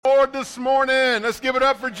Lord this morning. Let's give it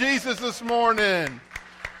up for Jesus this morning.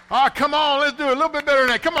 Come on, let's do it a little bit better than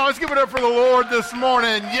that. Come on, let's give it up for the Lord this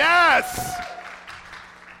morning. Yes!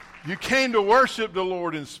 You came to worship the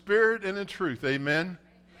Lord in spirit and in truth. Amen.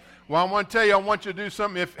 Well, I want to tell you, I want you to do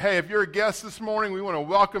something. If you're a guest this morning, we want to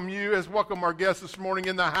welcome you. Let's welcome our guests this morning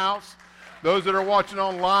in the house. Those that are watching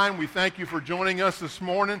online, we thank you for joining us this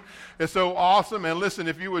morning. It's so awesome. And listen,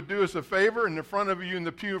 if you would do us a favor, in the front of you, in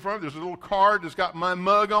the pew in front of you, there's a little card that's got my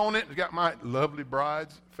mug on it. It's got my lovely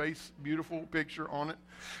bride's face, beautiful picture on it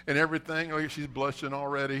and everything. Oh, she's blushing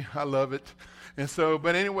already. I love it. And so,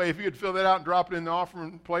 but anyway, if you could fill that out and drop it in the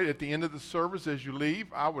offering plate at the end of the service as you leave,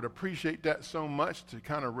 I would appreciate that so much to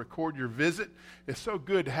kind of record your visit. It's so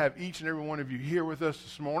good to have each and every one of you here with us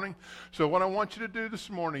this morning. So what I want you to do this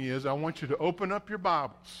morning is I want you to open up your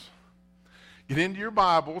Bibles. Get into your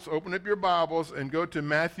Bibles, open up your Bibles, and go to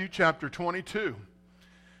Matthew chapter 22.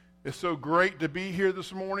 It's so great to be here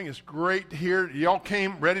this morning. It's great to hear. Y'all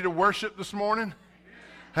came ready to worship this morning?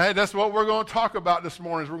 Hey, that's what we're going to talk about this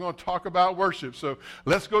morning, is we're going to talk about worship. So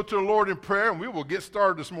let's go to the Lord in prayer, and we will get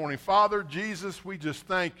started this morning. Father, Jesus, we just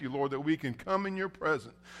thank you, Lord, that we can come in your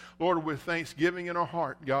presence, Lord, with thanksgiving in our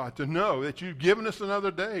heart, God, to know that you've given us another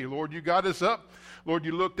day. Lord, you got us up. Lord,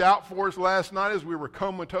 you looked out for us last night as we were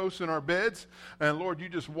comatose in our beds. And Lord, you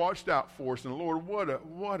just watched out for us. And Lord, what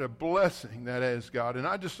a blessing that is, God. And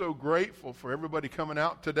I'm just so grateful for everybody coming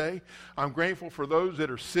out today. I'm grateful for those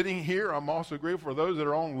that are sitting here. I'm also grateful for those that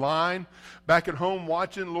are online, back at home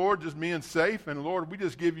watching, Lord, just being safe. And Lord, we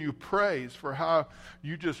just give you praise for how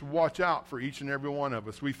you just watch out for each and every one of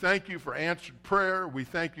us. We thank you for answered prayer. We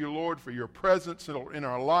thank you, Lord, for your presence in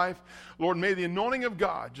our life. Lord, may the anointing of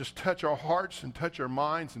God just touch our hearts and touch our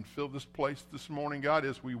minds and fill this place this morning, God,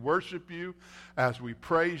 as we worship you, as we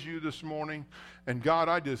praise you this morning. And God,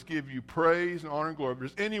 I just give you praise and honor and glory. If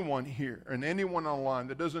there's anyone here and anyone online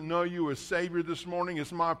that doesn't know you as Savior this morning,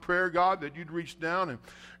 it's my prayer, God, that you'd reach down and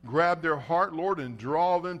grab their heart, Lord, and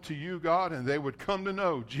draw them to you, God, and they would come to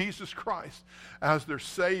know Jesus Christ as their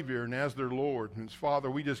Savior and as their Lord. And Father,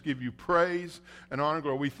 we just give you praise and honor and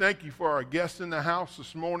glory. We thank you for our guests in the house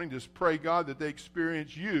this morning. Just pray, God, that they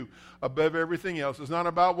experience you above everything else. It's not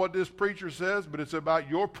about what this preacher says, but it's about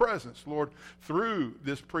your presence, Lord, through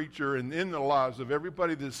this preacher and in the lives of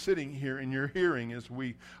everybody that's sitting here in your hearing as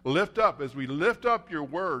we lift up your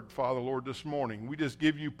word, Father, Lord, this morning. We just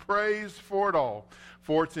give you praise for it all.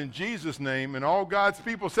 For it's in Jesus' name. And all God's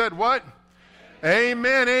people said what?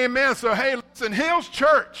 Amen, amen. So, hey, listen, Hills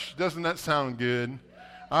Church. Doesn't that sound good?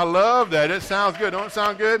 I love that. It sounds good. Don't it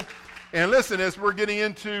sound good? And listen, as we're getting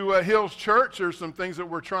into Hills Church, there's some things that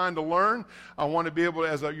we're trying to learn. I want to be able,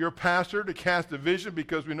 as your pastor, to cast a vision,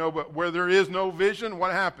 because we know but where there is no vision,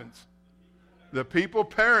 what happens? The people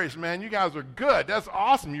perish, man. You guys are good. That's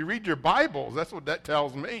awesome. You read your Bibles. That's what that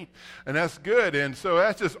tells me. And that's good. And so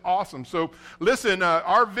that's just awesome. So listen,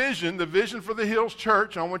 our vision, the vision for the Hills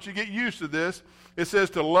Church, I want you to get used to this. It says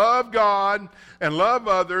to love God and love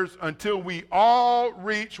others until we all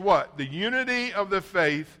reach what? The unity of the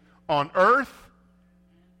faith on earth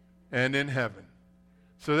and in heaven.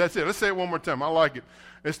 So that's it. Let's say it one more time. I like it.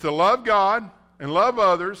 It's to love God and love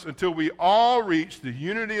others until we all reach the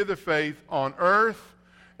unity of the faith on earth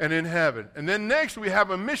and in heaven. And then next we have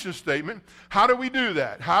a mission statement. How do we do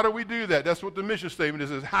that? How do we do that? That's what the mission statement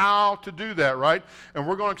is how to do that, right? And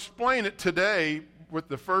we're going to explain it today with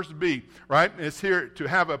the first B, right? It's here to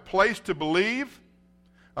have a place to believe,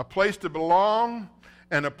 a place to belong,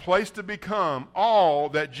 and a place to become all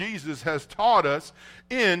that Jesus has taught us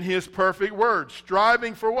in his perfect word.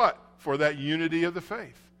 Striving for what? For that unity of the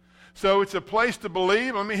faith. So it's a place to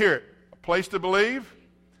believe. Let me hear it. A place to believe,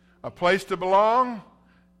 a place to belong,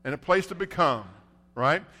 and a place to become,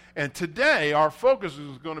 right? And today our focus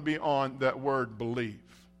is going to be on that word believe.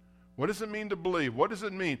 What does it mean to believe? What does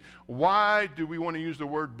it mean? Why do we want to use the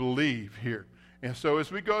word believe here? And so as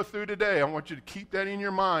we go through today, I want you to keep that in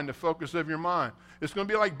your mind, the focus of your mind. It's going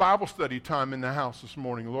to be like Bible study time in the house this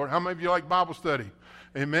morning, Lord. How many of you like Bible study?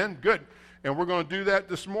 Amen? Good. And we're going to do that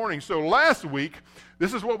this morning. So last week,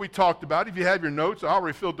 this is what we talked about. If you have your notes, I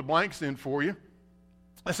already filled the blanks in for you.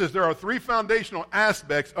 It says there are three foundational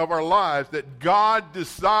aspects of our lives that God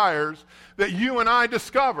desires that you and I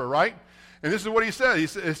discover, right? And this is what he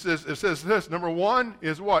says. It says this. Number one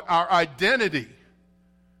is what? Our identity.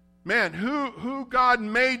 Man, who God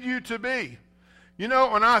made you to be. You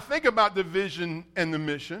know, when I think about the vision and the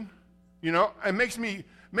mission, you know, it makes me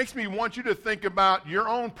want you to think about your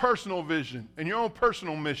own personal vision and your own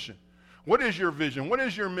personal mission. What is your vision? What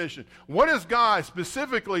is your mission? What has God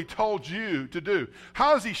specifically told you to do?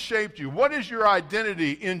 How has he shaped you? What is your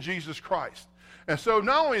identity in Jesus Christ? And so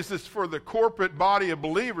not only is this for the corporate body of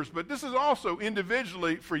believers, but this is also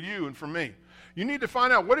individually for you and for me. You need to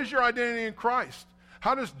find out, what is your identity in Christ?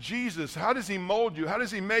 How does he mold you? How does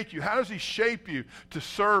he make you? How does he shape you to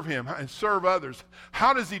serve him and serve others?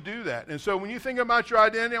 How does he do that? And so when you think about your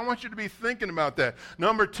identity, I want you to be thinking about that.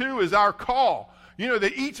 Number 2 is our call. You know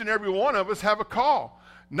that each and every one of us have a call.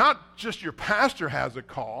 Not just your pastor has a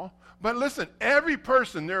call, but listen, every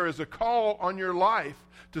person, there is a call on your life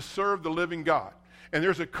to serve the living God. And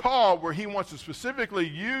there's a call where he wants to specifically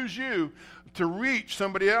use you to reach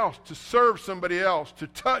somebody else, to serve somebody else, to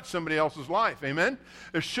touch somebody else's life. Amen?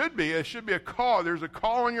 There should be a call. There's a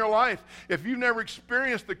call in your life. If you've never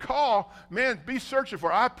experienced the call, man, be searching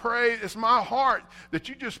for it. I pray, it's my heart that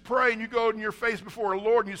you just pray and you go in your face before the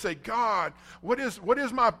Lord and you say, God, what is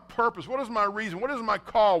my purpose? What is my reason? What is my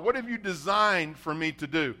call? What have you designed for me to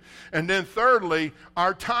do? And then thirdly,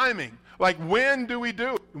 our timing. Like, when do we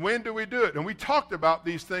do it? When do we do it? And we talked about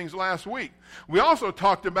these things last week. We also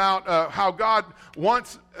talked about how God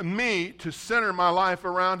wants me to center my life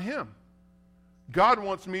around him. God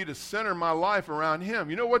wants me to center my life around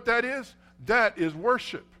him. You know what that is? That is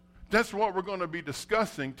worship. That's what we're going to be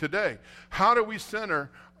discussing today. How do we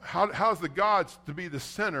center, how's the God's to be the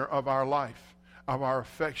center of our life, of our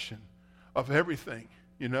affection, of everything,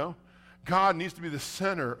 you know? God needs to be the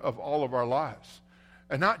center of all of our lives.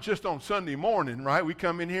 And not just on Sunday morning, right? We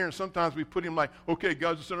come in here and sometimes we put him like, okay,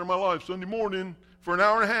 God's the center of my life. Sunday morning for an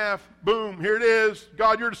hour and a half. Boom, here it is.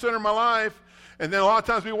 God, you're the center of my life. And then a lot of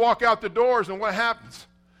times we walk out the doors and what happens?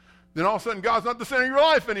 Then all of a sudden God's not the center of your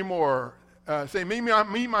life anymore. Say, me,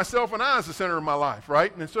 myself, and I is the center of my life,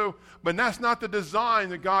 right? And so, but that's not the design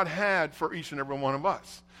that God had for each and every one of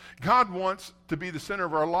us. God wants to be the center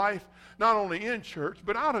of our life, not only in church,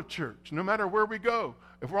 but out of church, no matter where we go.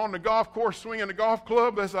 If we're on the golf course swinging the golf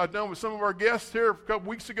club, as I've done with some of our guests here a couple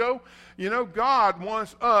weeks ago, you know, God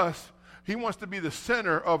wants us, he wants to be the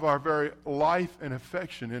center of our very life and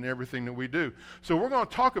affection in everything that we do. So we're going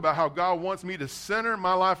to talk about how God wants me to center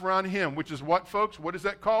my life around him, which is what, folks? What is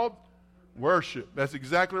that called? Worship. That's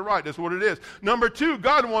exactly right. That's what it is. Number 2,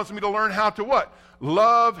 God wants me to learn how to what?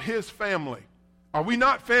 Love his family. Are we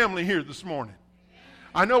not family here this morning?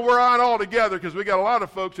 I know we're not all together because we got a lot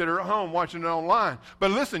of folks that are at home watching it online.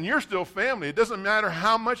 But listen, you're still family. It doesn't matter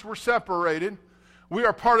how much we're separated. We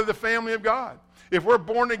are part of the family of God. If we're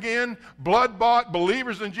born again, blood-bought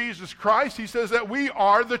believers in Jesus Christ, he says that we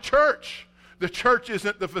are the church. The church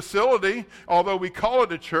isn't the facility, although we call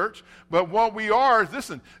it a church. But what we are is,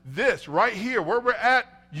 listen, this right here, where we're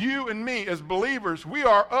at, you and me as believers, we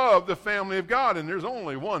are of the family of God. And there's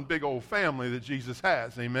only one big old family that Jesus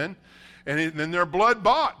has. Amen? And then they're blood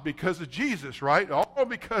bought because of Jesus, right? All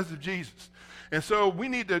because of Jesus. And so we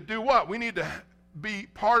need to do what? We need to be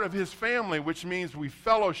part of his family, which means we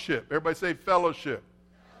fellowship. Everybody say fellowship.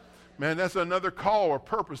 Man, that's another call or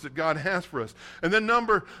purpose that God has for us. And then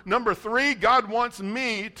number 3, God wants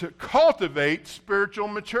me to cultivate spiritual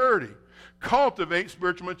maturity. Cultivate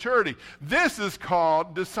spiritual maturity. This is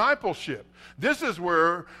called discipleship. This is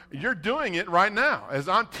where you're doing it right now. As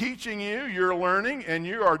I'm teaching you, you're learning, and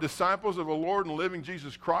you are disciples of the Lord and living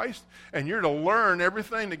Jesus Christ, and you're to learn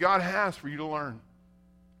everything that God has for you to learn.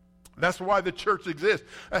 That's why the church exists.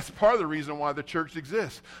 That's part of the reason why the church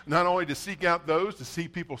exists. Not only to seek out those, to see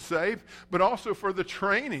people saved, but also for the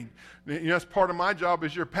training. You know, that's part of my job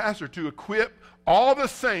as your pastor, to equip all the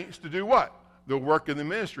saints to do what? The work of the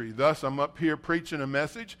ministry. Thus, I'm up here preaching a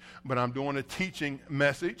message, but I'm doing a teaching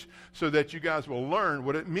message so that you guys will learn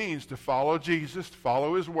what it means to follow Jesus, to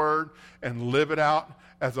follow his word, and live it out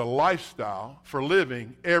as a lifestyle for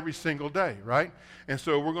living every single day, right? And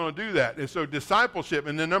so we're going to do that. And so discipleship.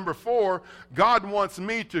 And then number 4, God wants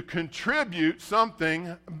me to contribute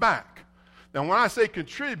something back. Now, when I say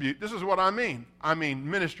contribute, this is what I mean. I mean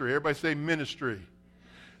ministry. Everybody say ministry.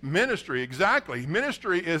 Ministry, exactly.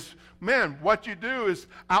 Ministry is, man, what you do is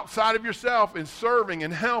outside of yourself in serving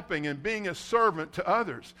and helping and being a servant to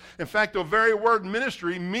others. In fact, the very word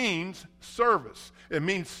ministry means service. It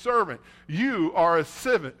means servant. You are a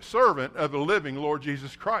servant of the living Lord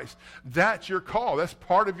Jesus Christ. That's your call. That's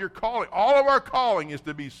part of your calling. All of our calling is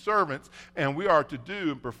to be servants, and we are to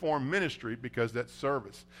do and perform ministry because that's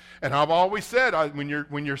service. And I've always said, when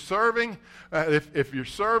you're serving, if you're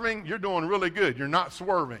serving, you're doing really good. You're not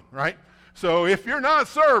swerving, right? So if you're not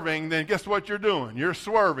serving, then guess what you're doing? You're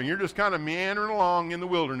swerving. You're just kind of meandering along in the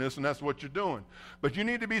wilderness, and that's what you're doing. But you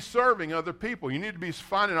need to be serving other people. You need to be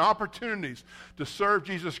finding opportunities to serve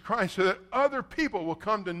Jesus Christ so that other people will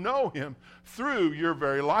come to know him through your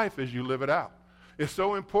very life as you live it out. It's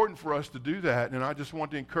so important for us to do that, and I just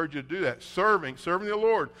want to encourage you to do that. Serving the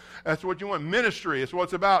Lord. That's what you want. Ministry is what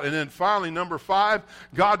it's about. And then finally, number 5,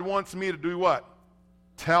 God wants me to do what?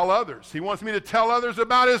 Tell others. He wants me to tell others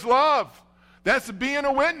about his love. That's being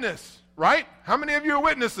a witness, right? How many of you are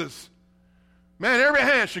witnesses? Man, every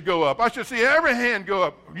hand should go up. I should see every hand go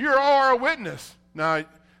up. You are a witness. Now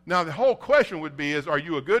the whole question would be are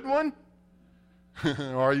you a good one?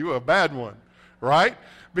 Or are you a bad one? Right?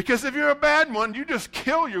 Because if you're a bad one, you just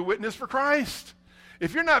kill your witness for Christ.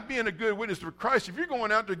 If you're not being a good witness for Christ, if you're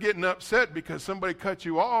going out there getting upset because somebody cut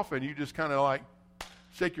you off and you just kind of like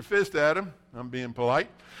shake your fist at them, I'm being polite,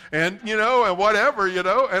 and and whatever,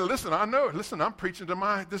 and listen, I'm preaching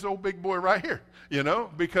to this old big boy right here,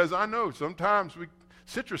 because I know sometimes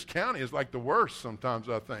Citrus County is like the worst sometimes,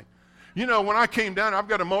 I think. When I came down, I've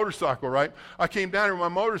got a motorcycle, right? I came down here with my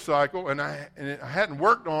motorcycle, and I hadn't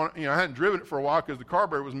worked on it. I hadn't driven it for a while because the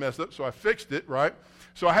carburetor was messed up, so I fixed it, right?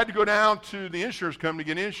 So I had to go down to the insurance company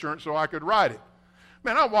to get insurance so I could ride it.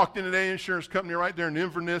 Man, I walked into the insurance company right there in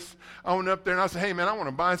Inverness. I went up there, and I said, hey, man, I want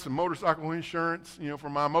to buy some motorcycle insurance, for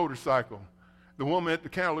my motorcycle. The woman at the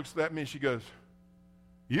counter looks at me, and she goes,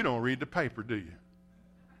 you don't read the paper, do you?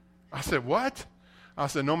 I said, what? I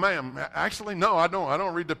said, no, ma'am. Actually, no, I don't. I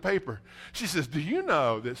don't read the paper. She says, do you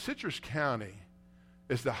know that Citrus County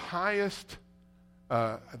is the highest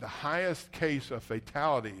case of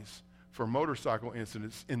fatalities for motorcycle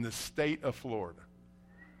incidents in the state of Florida?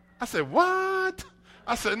 I said, what?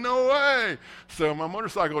 I said, no way. So my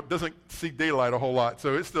motorcycle doesn't see daylight a whole lot,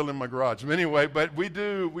 so it's still in my garage. But anyway, but we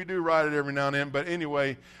do ride it every now and then. But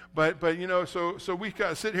anyway, so we got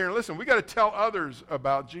to sit here and listen. We got to tell others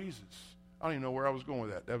about Jesus. I don't even know where I was going with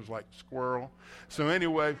that. That was like squirrel. So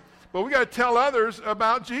anyway, but we got to tell others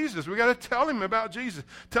about Jesus. We got to tell them about Jesus.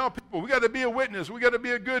 Tell people. We got to be a witness. We got to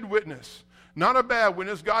be a good witness, not a bad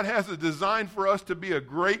witness. God has a design for us to be a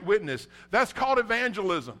great witness. That's called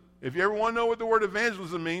evangelism. If you ever want to know what the word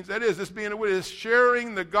evangelism means, that is, it's being a witness,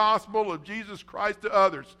 sharing the gospel of Jesus Christ to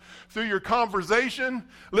others. Through your conversation,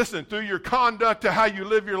 through your conduct to how you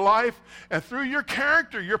live your life, and through your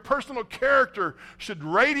character, your personal character should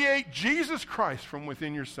radiate Jesus Christ from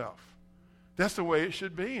within yourself. That's the way it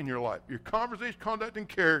should be in your life. Your conversation, conduct, and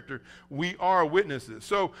character, we are witnesses.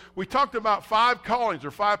 So we talked about 5 callings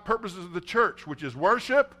or 5 purposes of the church, which is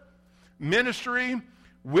worship, ministry,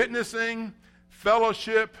 witnessing,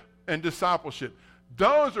 fellowship, and discipleship.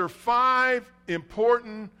 Those are 5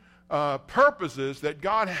 important purposes that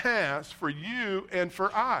God has for you and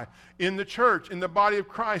for I in the church, in the body of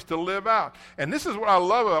Christ to live out. And this is what I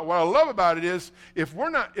love about it. What I love about it is if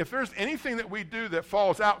there's anything that we do that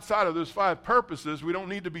falls outside of those 5 purposes, we don't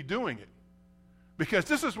need to be doing it. Because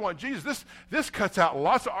this is what this cuts out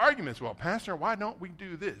lots of arguments. Well, Pastor, why don't we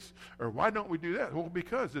do this? Or why don't we do that? Well,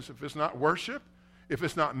 because if it's not worship, if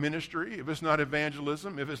it's not ministry, if it's not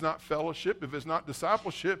evangelism, if it's not fellowship, if it's not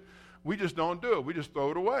discipleship, we just don't do it. We just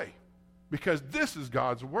throw it away. Because this is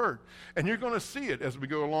God's word. And you're going to see it as we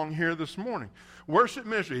go along here this morning. Worship,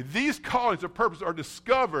 ministry. These callings of purpose are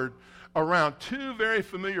discovered around 2 very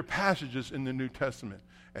familiar passages in the New Testament.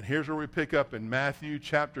 And here's where we pick up in Matthew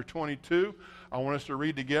chapter 22. I want us to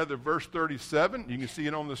read together verse 37. You can see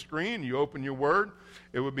it on the screen. You open your word.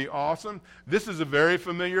 It would be awesome. This is a very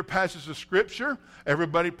familiar passage of Scripture.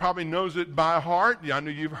 Everybody probably knows it by heart. I know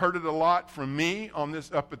you've heard it a lot from me on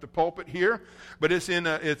this up at the pulpit here. But it's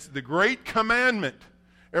the Great Commandment.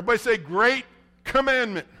 Everybody say Great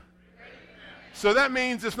Commandment. So that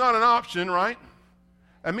means it's not an option, right?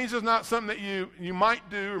 That means it's not something that you might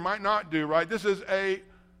do or might not do, right? This is a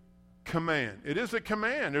command. It is a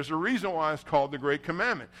command. There's a reason why it's called the Great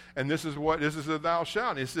Commandment. And this is a thou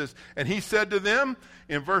shalt. It says, and he said to them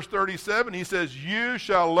in verse 37, he says, you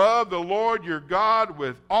shall love the Lord your God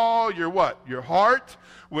with all your what? Your heart,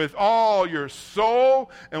 with all your soul,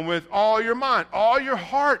 and with all your mind. All your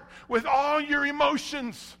heart, with all your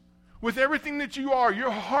emotions, with everything that you are.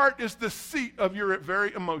 Your heart is the seat of your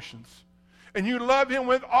very emotions. And you love him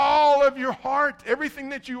with all of your heart. Everything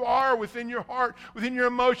that you are within your heart, within your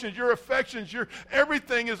emotions, your affections,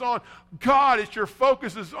 everything is on God. It's your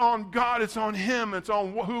focus is on God. It's on him. It's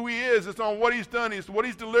on who he is. It's on what he's done. It's what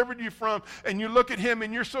he's delivered you from. And you look at him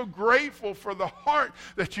and you're so grateful for the heart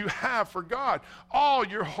that you have for God. All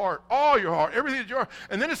your heart, everything that you are.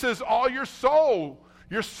 And then it says all your soul.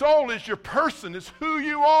 Your soul is your person. It's who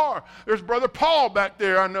you are. There's Brother Paul back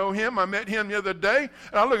there. I know him. I met him the other day.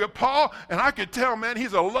 And I look at Paul, and I could tell, man,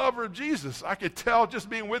 he's a lover of Jesus. I could tell just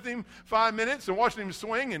being with him 5 minutes and watching him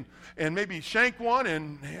swing and maybe shank one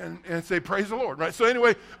and say, praise the Lord, right? So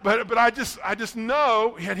anyway, but I just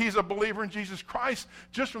know that he's a believer in Jesus Christ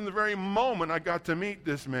just from the very moment I got to meet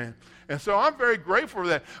this man. And so I'm very grateful for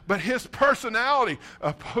that. But his personality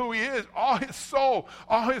of who he is, all his soul,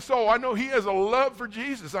 I know he has a love for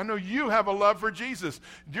Jesus. I know you have a love for Jesus.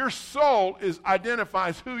 Your soul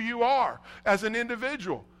identifies who you are as an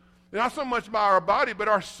individual. Not so much by our body, but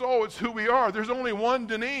our soul is who we are. There's only one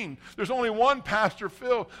Deneen. There's only one Pastor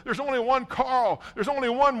Phil. There's only one Carl. There's only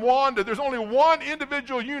one Wanda. There's only one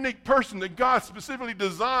individual, unique person that God specifically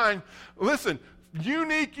designed. Listen,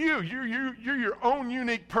 unique you. You're your own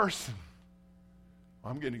unique person.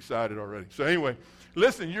 I'm getting excited already. So anyway,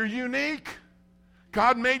 listen, you're unique.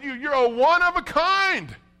 God made you. You're a one of a kind.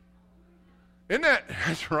 Isn't that?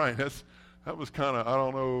 That's right. That was kind of, I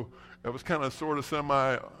don't know, that was kind of sort of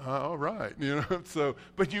all right, you know. So,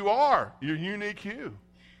 but you're unique you.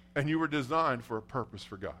 And you were designed for a purpose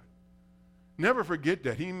for God. Never forget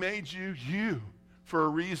that. He made you for a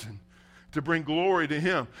reason, to bring glory to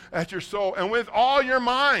him at your soul. And with all your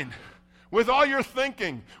mind, with all your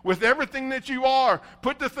thinking, with everything that you are,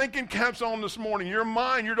 put the thinking caps on this morning. Your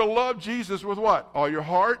mind, you're to love Jesus with what? All your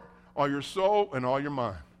heart, all your soul, and all your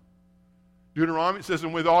mind. Deuteronomy says,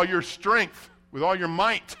 and with all your strength, with all your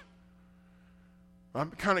might.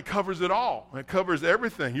 It kind of covers it all. It covers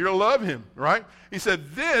everything. You're to love him, right? He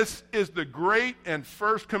said, this is the great and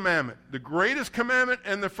first commandment. The greatest commandment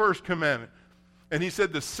and the first commandment. And he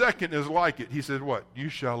said the second is like it. He said what? You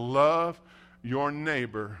shall love your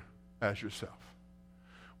neighbor as yourself.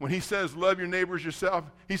 When he says love your neighbor as yourself,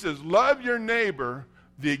 he says love your neighbor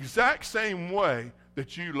the exact same way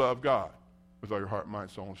that you love God with all your heart, mind,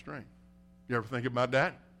 soul, and strength. You ever think about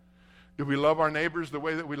that? Do we love our neighbors the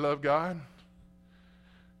way that we love God?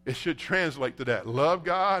 It should translate to that. Love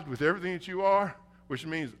God with everything that you are, which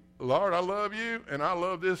means, Lord, I love you, and I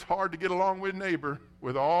love this hard to get along with neighbor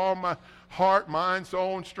with all my heart, mind,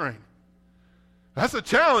 soul, and strength. That's a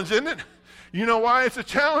challenge, isn't it? You know why it's a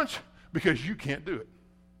challenge? Because you can't do it.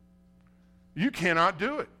 You cannot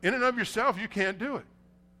do it. In and of yourself, you can't do it.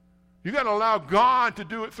 You got to allow God to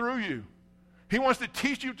do it through you. He wants to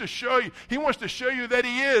teach you, to show you. He wants to show you that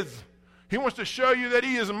he is. He wants to show you that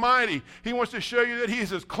he is mighty. He wants to show you that he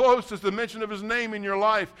is as close as the mention of his name in your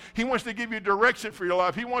life. He wants to give you direction for your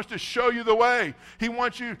life. He wants to show you the way. He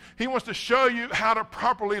wants to show you how to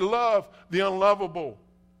properly love the unlovable.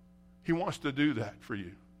 He wants to do that for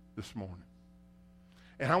you this morning.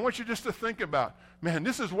 And I want you just to think about, man,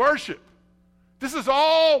 this is worship. This is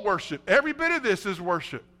all worship. Every bit of this is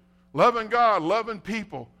worship. Loving God, loving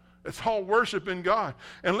people. It's all worship in God.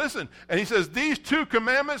 And listen, and he says these two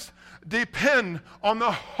commandments depend on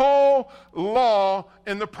the whole law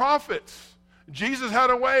and the prophets. Jesus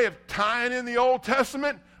had a way of tying in the Old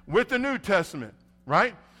Testament with the New Testament,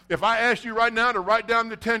 right? If I asked you right now to write down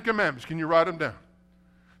the 10 commandments, can you write them down?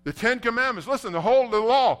 The 10 commandments, listen, the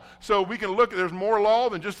law. So we can look at, there's more law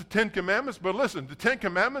than just the 10 commandments, but listen, the 10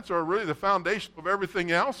 commandments are really the foundation of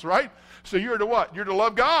everything else, right? So you're to what? You're to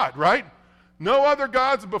love God, right? No other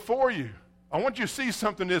gods before you. I want you to see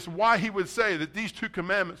something that's why he would say that these two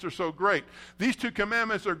commandments are so great. These two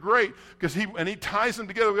commandments are great because he ties them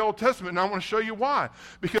together with the Old Testament, and I want to show you why.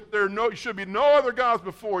 Because there should be no other gods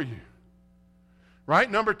before you.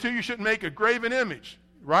 Right? Number 2, you shouldn't make a graven image.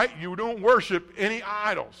 Right? You don't worship any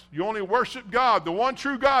idols. You only worship God, the one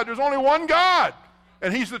true God. There's only one God,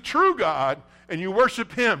 and he's the true God, and you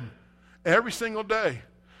worship him every single day.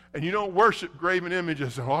 And you don't worship graven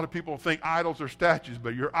images. A lot of people think idols are statues,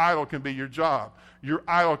 but your idol can be your job. Your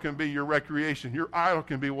idol can be your recreation. Your idol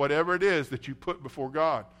can be whatever it is that you put before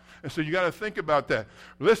God. And so you got to think about that.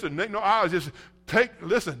 Listen, make no idols.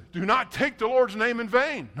 Do not take the Lord's name in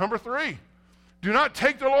vain. Number 3, do not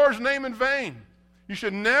take the Lord's name in vain. You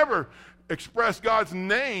should never express God's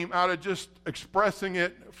name out of just expressing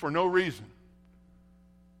it for no reason.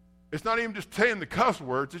 It's not even just saying the cuss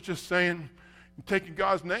words. It's just saying, taking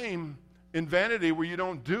God's name in vanity where you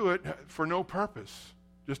don't do it for no purpose,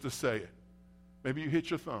 just to say it. Maybe you hit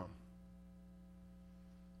your thumb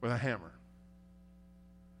with a hammer.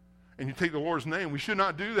 And you take the Lord's name. We should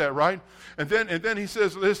not do that, right? And then he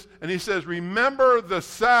says this, and he says, remember the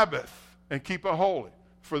Sabbath and keep it holy.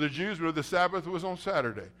 For the Jews, the Sabbath was on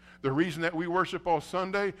Saturday. The reason that we worship on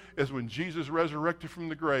Sunday is when Jesus resurrected from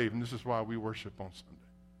the grave, and this is why we worship on Sunday.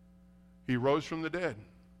 He rose from the dead.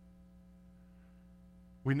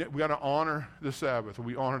 We got to honor the Sabbath.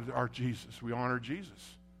 We honor our Jesus. We honor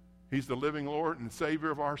Jesus. He's the living Lord and Savior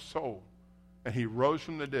of our soul. And he rose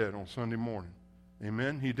from the dead on Sunday morning.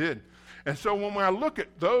 Amen? He did. And so when I look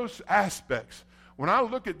at those aspects, when I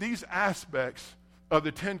look at these aspects of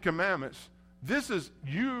the Ten Commandments, this is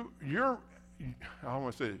I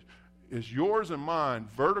want to say this, is yours and mine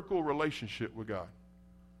vertical relationship with God.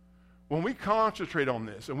 When we concentrate on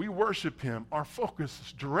this and we worship him, our focus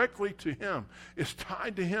is directly to him. It's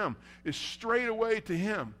tied to him. It's straight away to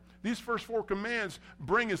him. These first 4 commands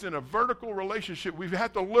bring us in a vertical relationship. We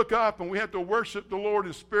have to look up and we have to worship the Lord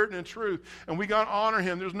in spirit and in truth. And we got to honor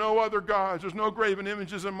him. There's no other gods. There's no graven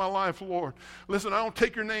images in my life, Lord. Listen, I don't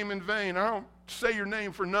take your name in vain. I don't say your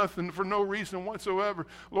name for nothing, for no reason whatsoever.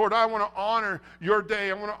 Lord, I want to honor your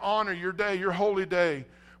day. I want to honor your day, your holy day,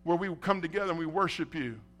 where we come together and we worship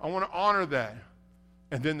you. I want to honor that.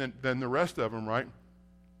 And then the rest of them, right?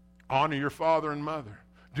 Honor your father and mother.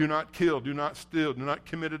 Do not kill, do not steal, do not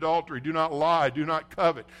commit adultery, do not lie, do not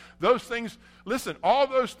covet. Those things, listen, all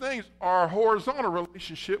those things are a horizontal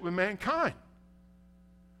relationship with mankind.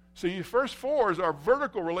 So your first 4 is our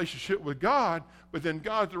vertical relationship with God, but then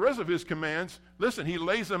God, the rest of his commands, listen, he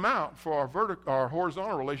lays them out for our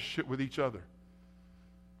horizontal relationship with each other.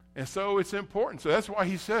 And so it's important. So that's why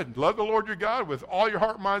he said, love the Lord your God with all your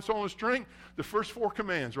heart, mind, soul, and strength. The first 4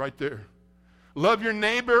 commands right there. Love your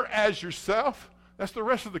neighbor as yourself. That's the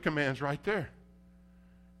rest of the commands right there.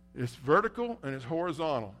 It's vertical and it's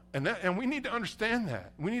horizontal. And we need to understand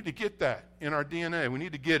that. We need to get that in our DNA. We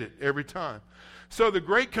need to get it every time. So the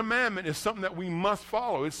great commandment is something that we must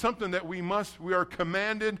follow. It's something that we are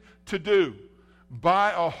commanded to do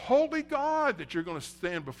by a holy God that you're going to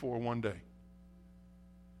stand before one day.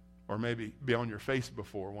 Or maybe be on your face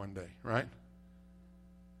before one day, right?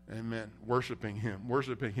 Amen. Worshiping him.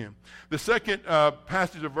 Worshiping him. The second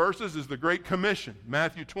passage of verses is the Great Commission.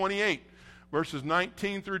 Matthew 28, verses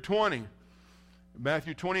 19 through 20.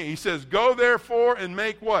 Matthew 28, he says, go therefore and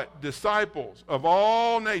make what? Disciples of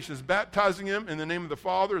all nations, baptizing them in the name of the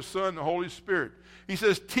Father, the Son, and the Holy Spirit. He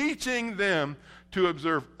says, teaching them to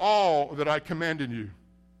observe all that I commanded you.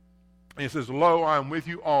 And he says, lo, I am with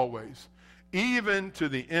you always, even to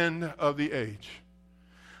the end of the age.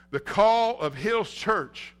 The call of Hills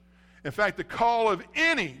Church, in fact, the call of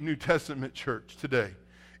any New Testament church today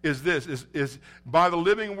is this, is by the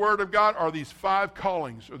living Word of God are these 5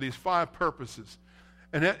 callings or these 5 purposes.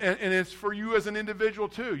 And it's for you as an individual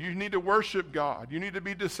too. You need to worship God. You need to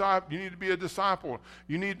be disciple. You need to be a disciple.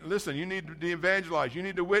 You need to evangelize. You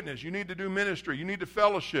need to witness. You need to do ministry. You need to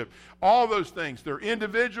fellowship. All those things. They're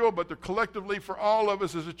individual, but they're collectively for all of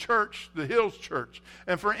us as a church, the Hills Church,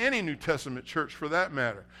 and for any New Testament church for that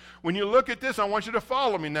matter. When you look at this, I want you to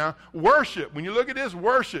follow me now. Worship. When you look at this,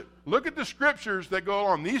 worship. Look at the scriptures that go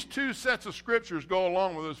along. These 2 sets of scriptures go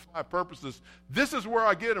along with those 5 purposes. This is where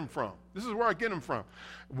I get them from. This is where I get them from.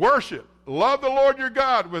 Worship. Love the Lord your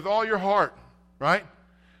God with all your heart. Right?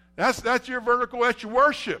 That's your vertical. That's your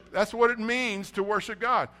worship. That's what it means to worship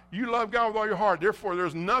God. You love God with all your heart. Therefore,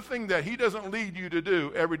 there's nothing that he doesn't lead you to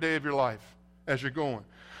do every day of your life as you're going.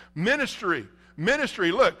 Ministry.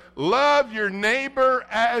 Ministry. Look. Love your neighbor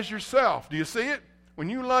as yourself. Do you see it? When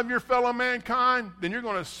you love your fellow mankind, then you're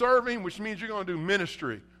going to serve him, which means you're going to do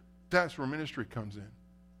ministry. That's where ministry comes in.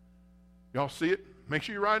 Y'all see it? Make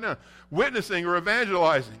sure you write it down. Witnessing or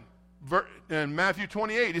evangelizing. In Matthew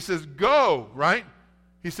 28, he says, go, right?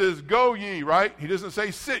 He says, go ye, right? He doesn't say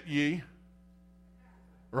sit ye.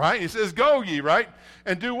 Right? He says, go ye, right?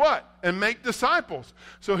 And do what? And make disciples.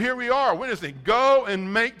 So here we are, witnessing. Go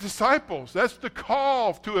and make disciples. That's the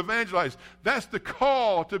call to evangelize. That's the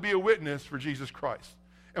call to be a witness for Jesus Christ.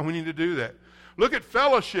 And we need to do that. Look at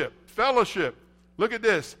fellowship. Fellowship. Look at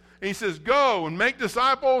this. And he says, go and make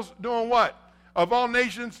disciples, doing what? Of all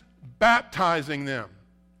nations, baptizing them.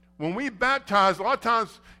 When we baptize, a lot of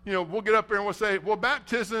times, we'll get up here and we'll say, well,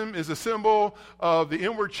 baptism is a symbol of the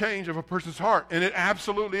inward change of a person's heart. And it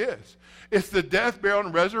absolutely is. It's the death, burial,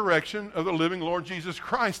 and resurrection of the living Lord Jesus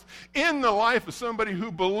Christ in the life of somebody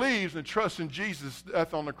who believes and trusts in Jesus'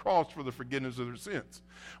 death on the cross for the forgiveness of their sins.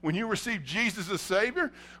 When you receive Jesus as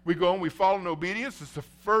Savior, we go and we follow in obedience. It's the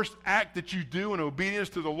first act that you do in obedience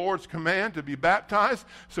to the Lord's command to be baptized.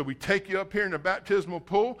 So we take you up here in the baptismal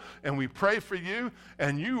pool and we pray for you,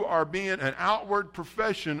 and you are being an outward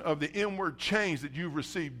profession of the inward change that you've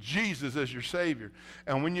received Jesus as your Savior.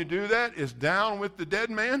 And when you do that, it's down with the dead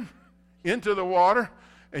man into the water,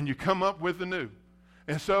 and you come up with the new.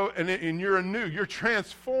 And so, and you're anew. You're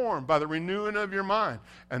transformed by the renewing of your mind.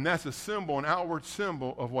 And that's a symbol, an outward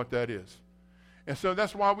symbol of what that is. And so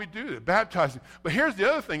that's why we do it, baptizing. But here's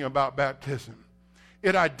the other thing about baptism.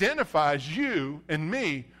 It identifies you and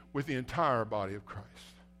me with the entire body of Christ.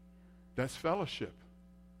 That's fellowship.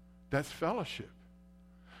 That's fellowship.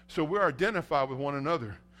 So we're identified with one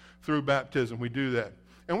another through baptism. We do that.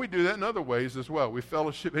 And we do that in other ways as well. We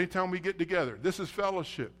fellowship anytime we get together. This is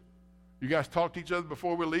fellowship. You guys talk to each other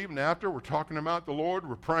before we leave and after. We're talking about the Lord.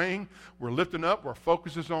 We're praying. We're lifting up. Our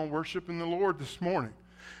focus is on worshiping the Lord this morning.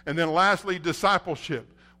 And then lastly, discipleship.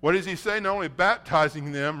 What does he say? Not only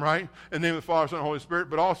baptizing them, right, in the name of the Father, Son, and Holy Spirit,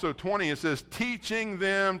 but also 20, it says, teaching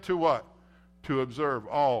them to what? To observe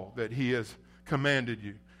all that he has commanded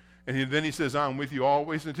you. And then he says, I'm with you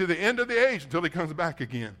always until the end of the age, until he comes back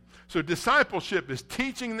again. So discipleship is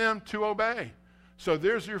teaching them to obey. So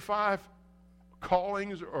there's your 5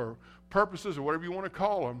 callings or purposes or whatever you want to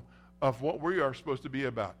call them of what we are supposed to be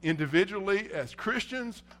about. Individually as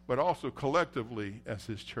Christians, but also collectively as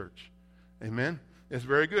his church. Amen? It's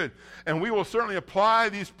very good. And we will certainly apply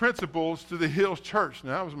these principles to the Hills Church.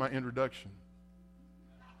 Now, that was my introduction.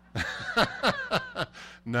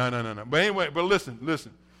 No. But anyway, but listen.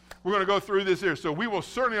 We're going to go through this here. So we will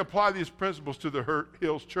certainly apply these principles to the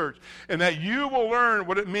Hills Church. And that you will learn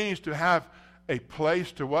what it means to have a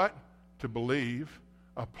place to what? To believe,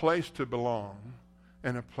 a place to belong,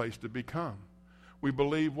 and a place to become. We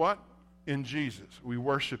believe what? In Jesus. We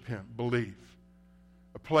worship him. Believe.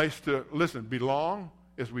 A place to, listen, belong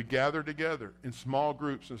as we gather together in small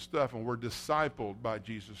groups and stuff, and we're discipled by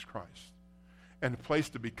Jesus Christ. And a place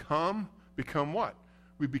to become what?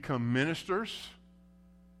 We become ministers.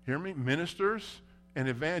 Hear me? Ministers and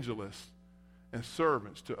evangelists and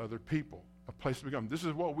servants to other people. A place to become. This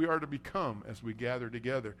is what we are to become as we gather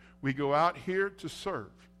together. We go out here to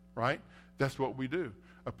serve, right? That's what we do.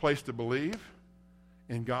 A place to believe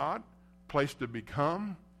in God, a place to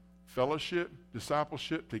become, fellowship,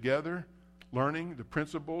 discipleship together, learning the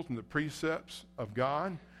principles and the precepts of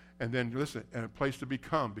God, and then listen, and a place to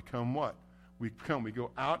become. Become what? We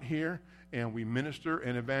go out here and we minister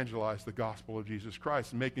and evangelize the gospel of Jesus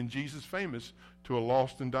Christ, making Jesus famous to a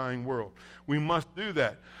lost and dying world. We must do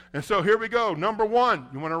that. And so here we go. Number 1,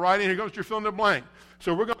 you want to write in, here goes your fill in the blank.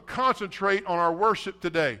 So we're going to concentrate on our worship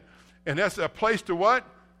today. And that's a place to what?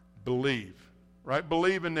 Believe. Right?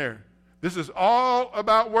 Believe in there. This is all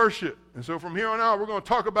about worship. And so from here on out, we're going to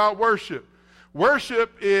talk about worship.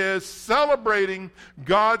 Worship is celebrating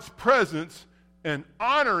God's presence and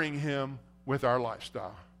honoring him with our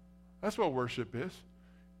lifestyle. That's what worship is.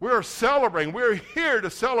 We're celebrating. We're here to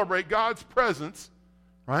celebrate God's presence,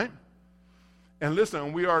 right? And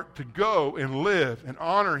listen, we are to go and live and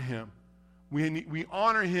honor him. We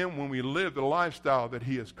honor him when we live the lifestyle that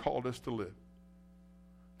he has called us to live.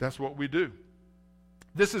 That's what we do.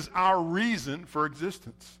 This is our reason for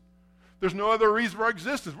existence. There's no other reason for our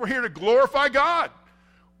existence. We're here to glorify God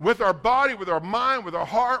with our body, with our mind, with our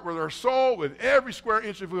heart, with our soul, with every square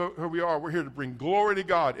inch of who we are. We're here to bring glory to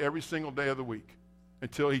God every single day of the week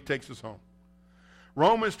until he takes us home.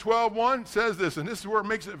 Romans 12:1 says this, and this is where it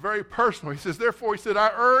makes it very personal. He says, therefore, he said,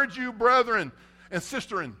 I urge you, brethren and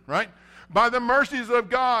sisterin, right, by the mercies of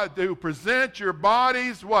God, to present your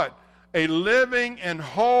bodies, what? A living and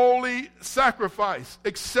holy sacrifice,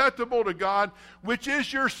 acceptable to God, which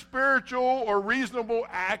is your spiritual or reasonable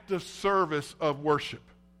act of service of worship.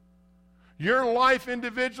 Your life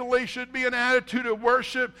individually should be an attitude of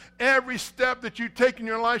worship. Every step that you take in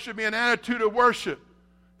your life should be an attitude of worship.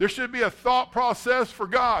 There should be a thought process for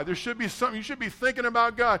God. There should be something. You should be thinking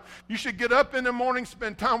about God. You should get up in the morning,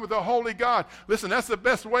 spend time with the holy God. Listen, that's the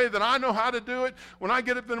best way that I know how to do it. When I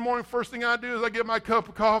get up in the morning, first thing I do is I get my cup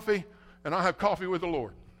of coffee, and I have coffee with the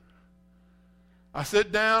Lord. I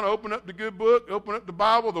sit down, open up the good book, open up the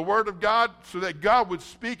Bible, the Word of God, so that God would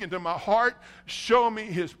speak into my heart, show me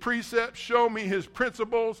his precepts, show me his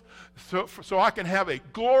principles, so I can have a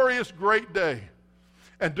glorious, great day.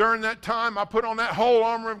 And during that time, I put on that whole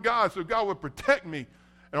armor of God so God would protect me.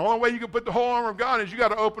 And the only way you can put the whole armor of God is you got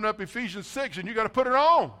to open up Ephesians 6 and you got to put it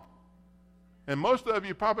on. And most of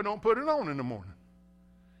you probably don't put it on in the morning.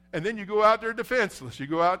 And then you go out there defenseless. You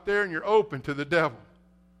go out there and you're open to the devil.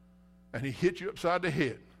 And he hits you upside the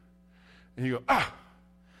head. And you go,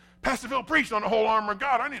 Pastor Phil preached on the whole armor of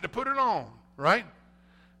God. I need to put it on, right?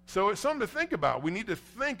 So it's something to think about. We need to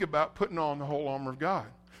think about putting on the whole armor of God.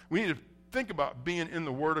 We need to think about being in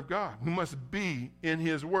the Word of God. We must be in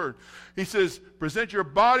his Word. He says, present your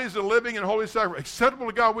bodies a living and holy sacrifice, acceptable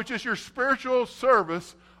to God, which is your spiritual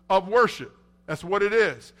service of worship. That's what it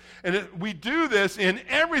is. And we do this in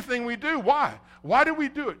everything we do. Why? Why do we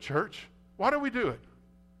do it, church? Why do we do it?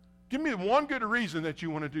 Give me one good reason that you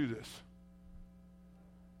want to do this.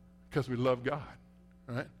 Because we love God,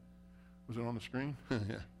 right? Was it on the screen? Yeah.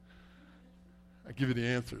 I give you the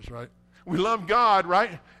answers, right? We love God,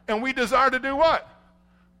 right? And we desire to do what?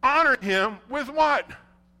 Honor him with what?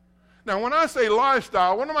 Now, when I say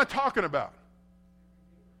lifestyle, what am I talking about?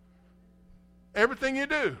 Everything you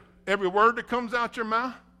do, every word that comes out your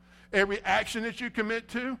mouth, every action that you commit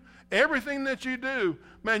to, everything that you do,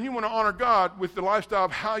 man, you want to honor God with the lifestyle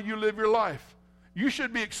of how you live your life. You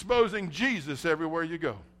should be exposing Jesus everywhere you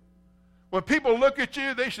go. When people look at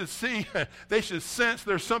you, they should see, they should sense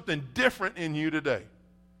there's something different in you today.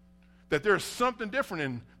 That there's something different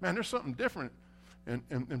in, man, there's something different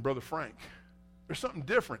in Brother Frank. There's something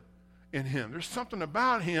different in him. There's something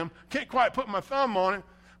about him. Can't quite put my thumb on it,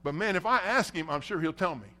 but man, if I ask him, I'm sure he'll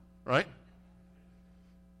tell me, right?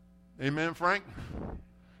 Amen, Frank?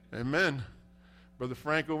 Amen. Brother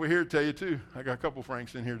Frank over here tell you too. I got a couple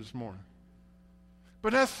Franks in here this morning.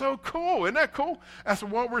 But that's so cool. Isn't that cool? That's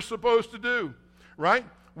what we're supposed to do, right?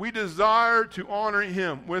 We desire to honor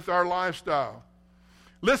him with our lifestyle.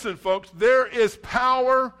 Listen, folks, there is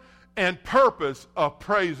power and purpose of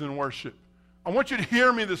praise and worship. I want you to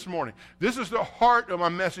hear me this morning. This is the heart of my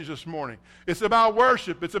message this morning. It's about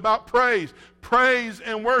worship. It's about praise. Praise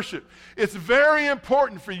and worship. It's very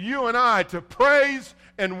important for you and I to praise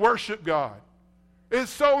and worship God.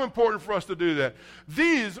 It's so important for us to do that.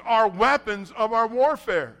 These are weapons of our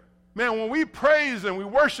warfare. Man, when we praise and we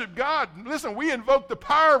worship God, listen, we invoke the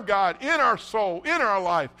power of God in our soul, in our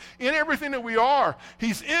life, in everything that we are.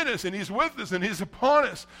 He's in us and he's with us and he's upon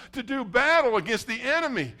us to do battle against the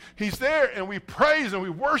enemy. He's there and we praise and we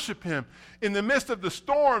worship him in the midst of the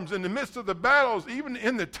storms, in the midst of the battles, even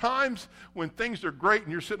in the times when things are great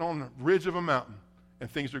and you're sitting on the ridge of a mountain and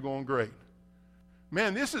things are going great.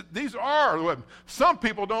 Man, these are weapons. Some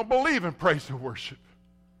people don't believe in praise and worship.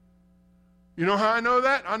 You know how I know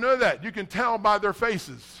that? I know that. You can tell by their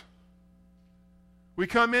faces. We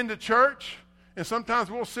come into church, and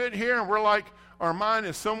sometimes we'll sit here and we're like, our mind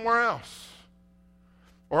is somewhere else.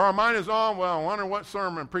 Or our mind is on, well, I wonder what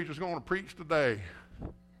sermon preacher's going to preach today.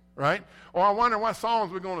 Right? Or I wonder what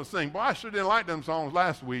songs we're going to sing. Boy, I sure didn't like them songs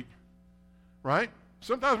last week. Right?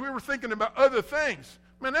 Sometimes we were thinking about other things.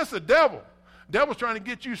 Man, that's the devil. The devil's trying to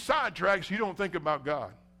get you sidetracked so you don't think about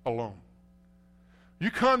God alone. You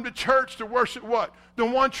come to church to worship what? The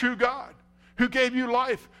one true God who gave you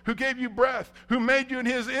life, who gave you breath, who made you in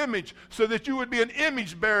his image so that you would be an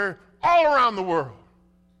image bearer all around the world.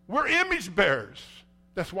 We're image bearers.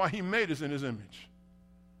 That's why he made us in his image.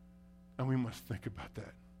 And we must think about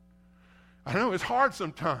that. I know it's hard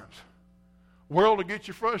sometimes. The world will get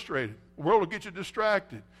you frustrated. The world will get you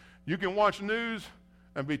distracted. You can watch news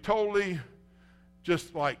and be totally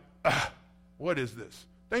just like, what is this?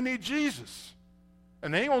 They need Jesus.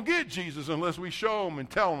 And they ain't going to get Jesus unless we show them and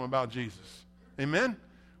tell them about Jesus. Amen?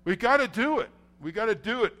 We got to do it. We got to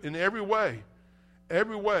do it in every way.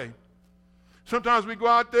 Every way. Sometimes we go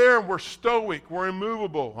out there and we're stoic. We're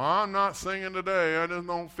immovable. I'm not singing today. I just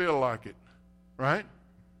don't feel like it. Right?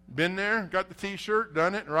 Been there? Got the t-shirt?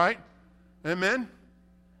 Done it? Right? Amen?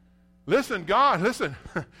 Listen, God, listen.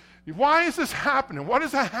 Why is this happening? Why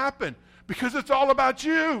does that happen? Because it's all about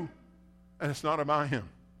you. And it's not about him.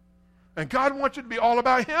 And God wants you to be all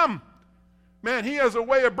about him. Man, he has a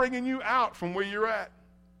way of bringing you out from where you're at.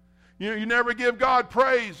 You never give God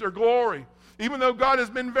praise or glory. Even though God has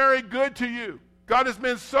been very good to you. God has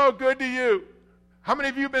been so good to you. How many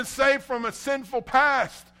of you have been saved from a sinful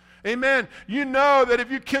past? Amen. You know that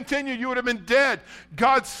if you continue, you would have been dead.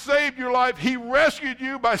 God saved your life. He rescued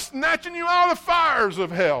you by snatching you out of the fires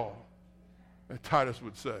of hell. As Titus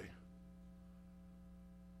would say.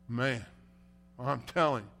 Man, I'm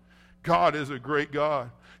telling you. God is a great God.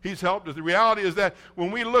 He's helped us. The reality is that when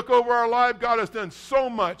we look over our life, God has done so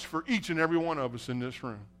much for each and every one of us in this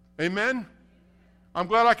room. Amen? I'm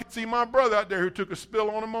glad I could see my brother out there who took a spill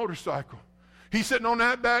on a motorcycle. He's sitting on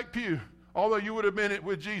that back pew. Although you would have been it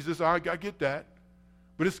with Jesus, I get that.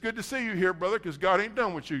 But it's good to see you here, brother, because God ain't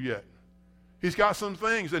done with you yet. He's got some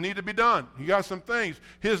things that need to be done. He got some things.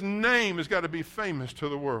 His name has got to be famous to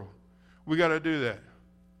the world. We got to do that.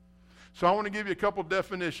 So I want to give you a couple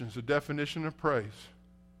definitions, a definition of praise.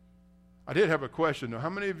 I did have a question, though. How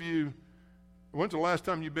many of you, when's the last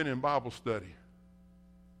time you've been in Bible study?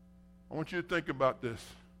 I want you to think about this.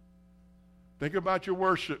 Think about your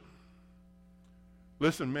worship.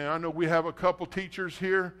 Listen, man, I know we have a couple teachers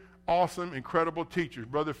here, awesome, incredible teachers.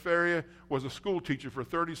 Brother Ferrier was a school teacher for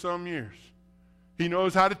 30-some years. He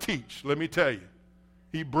knows how to teach, let me tell you.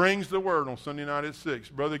 He brings the word on Sunday night at 6.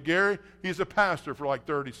 Brother Gary, he's a pastor for like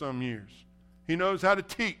 30-some years. He knows how to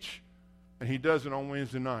teach, and he does it on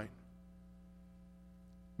Wednesday night.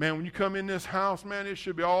 Man, when you come in this house, man, it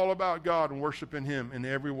should be all about God and worshiping him in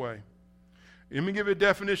every way. Let me give you a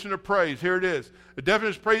definition of praise. Here it is. The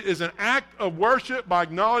definition of praise is an act of worship by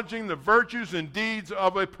acknowledging the virtues and deeds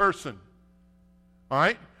of a person. All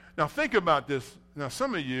right? Now think about this. Now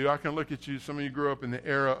some of you, I can look at you, some of you grew up in the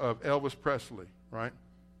era of Elvis Presley, right?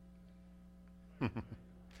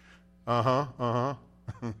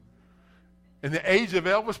 In the age of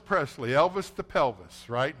Elvis Presley, Elvis the Pelvis,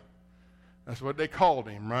 right? That's what they called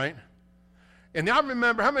him, right? And I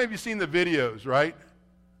remember, how many of you seen the videos, right?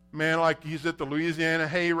 Man, like he's at the Louisiana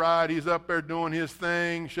hayride, he's up there doing his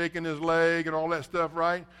thing, shaking his leg and all that stuff,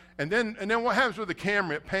 right? And then what happens with the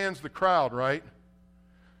camera? It pans the crowd, right?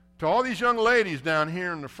 To all these young ladies down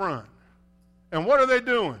here in the front. And what are they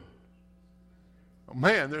doing? Oh,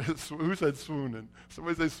 man, who said swooning?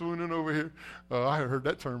 Somebody say swooning over here? I haven't heard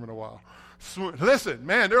that term in a while. Listen,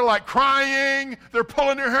 man, they're like crying. They're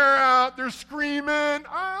pulling their hair out. They're screaming.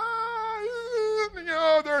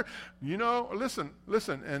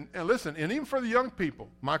 Listen, and listen. And even for the young people,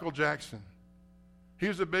 Michael Jackson. He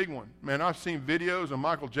was a big one. Man, I've seen videos of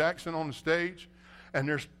Michael Jackson on the stage, and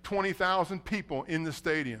there's 20,000 people in the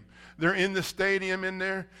stadium. They're in the stadium in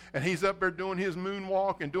there, and he's up there doing his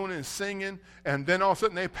moonwalk and doing it and singing, and then all of a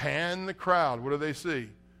sudden they pan the crowd. What do they see?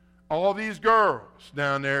 All these girls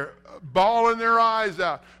down there bawling their eyes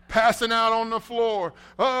out, passing out on the floor.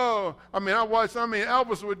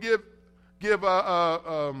 Elvis would give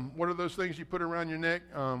what are those things you put around your neck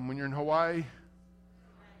when you're in Hawaii?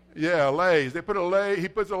 Yeah, lays. He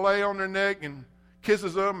puts a lei on their neck and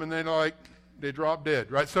kisses them, and they drop dead,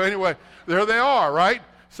 right? So anyway, there they are, right?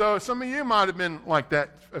 So some of you might have been like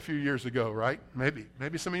that a few years ago, right? Maybe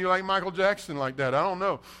some of you like Michael Jackson like that. I don't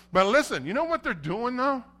know. But listen, you know what they're doing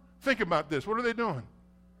though? Think about this. What are they doing?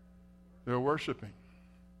 They're worshiping.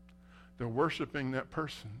 They're worshiping that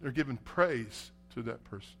person. They're giving praise to that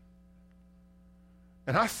person.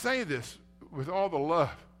 And I say this with all the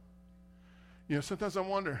love. You know, sometimes I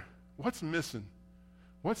wonder, what's missing?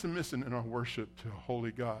 What's missing in our worship to a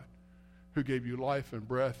holy God who gave you life and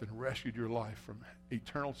breath and rescued your life from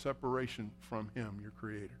eternal separation from him, your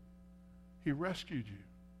creator? He rescued you.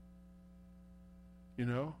 You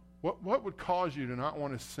know? What would cause you to not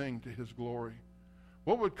want to sing to his glory?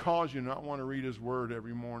 What would cause you not want to read his word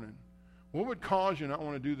every morning? What would cause you not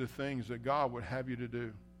want to do the things that God would have you to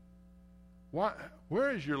do?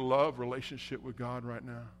 Where is your love relationship with God right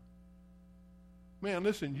now? Man,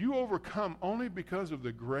 listen, you overcome only because of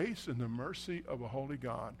the grace and the mercy of a holy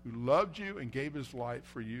God who loved you and gave his life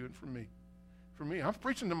for you and for me. For me, I'm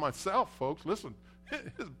preaching to myself, folks. Listen,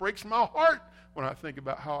 it breaks my heart when I think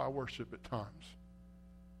about how I worship at times.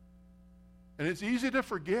 And it's easy to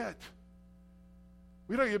forget.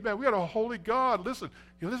 We don't get bad. We got a holy God. Listen,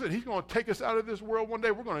 he's going to take us out of this world one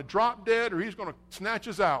day. We're going to drop dead, or he's going to snatch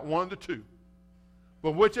us out, one of the two.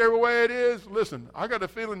 But whichever way it is, listen, I got a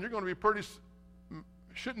feeling you're going to be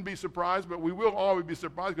shouldn't be surprised, but we will always be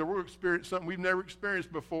surprised because we're going to experience something we've never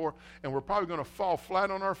experienced before, and we're probably going to fall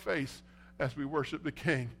flat on our face as we worship the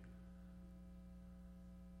King.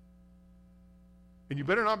 And you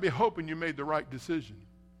better not be hoping you made the right decision.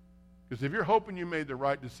 Because if you're hoping you made the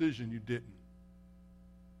right decision, you didn't.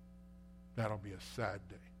 That'll be a sad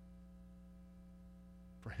day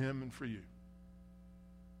for him and for you.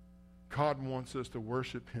 God wants us to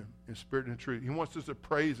worship him in spirit and truth. He wants us to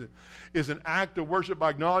praise it. It's an act of worship by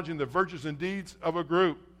acknowledging the virtues and deeds of a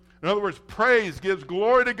group. In other words, praise gives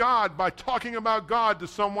glory to God by talking about God to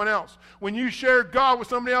someone else. When you share God with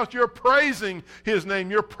somebody else, you're praising his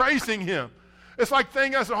name. You're praising him. It's like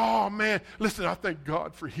thinking, oh man, listen, I thank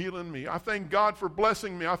God for healing me. I thank God for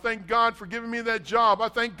blessing me. I thank God for giving me that job. I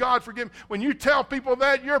thank God for giving. When you tell people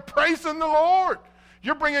that, you're praising the Lord.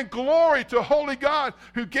 You're bringing glory to a holy God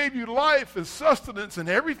who gave you life and sustenance and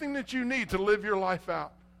everything that you need to live your life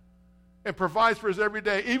out and provides for us every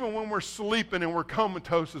day, even when we're sleeping and we're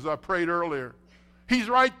comatose, as I prayed earlier. He's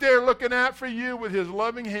right there looking out for you with his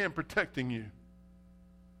loving hand protecting you.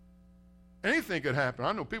 Anything could happen.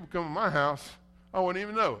 I know people come to my house, I wouldn't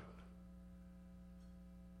even know it.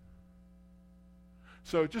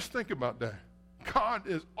 So just think about that. God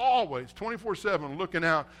is always 24/7 looking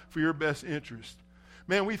out for your best interest.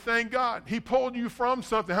 Man, we thank God. He pulled you from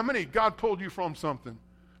something. How many? God pulled you from something,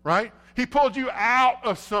 right? He pulled you out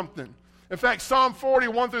of something. In fact, Psalm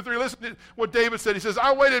 40:1-3, listen to what David said. He says,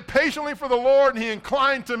 I waited patiently for the Lord, and he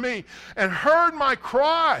inclined to me and heard my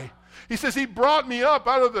cry. He says, he brought me up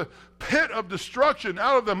out of the pit of destruction,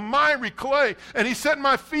 out of the miry clay, and he set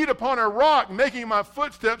my feet upon a rock, making my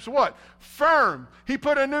footsteps what? Firm. He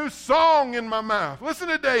put a new song in my mouth. Listen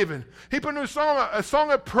to David. He put a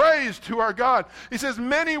song of praise to our God. He says,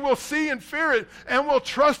 many will see and fear it and will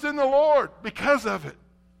trust in the Lord because of it.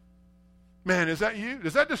 Man, is that you?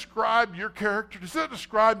 Does that describe your character? Does that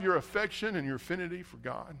describe your affection and your affinity for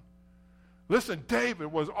God? Listen,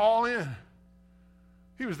 David was all in.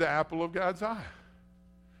 He was the apple of God's eye.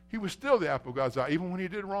 he was still the apple of God's eye, even when he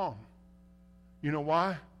did wrong. You know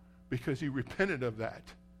why? Because he repented of that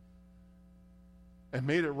and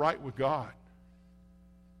made it right with God.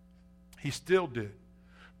 He still did.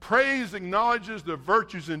 Praise acknowledges the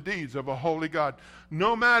virtues and deeds of a holy God,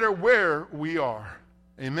 no matter where we are.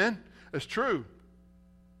 Amen? That's true.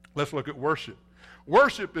 Let's look at worship.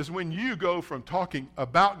 Worship is when you go from talking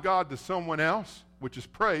about God to someone else, which is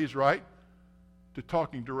praise, right, to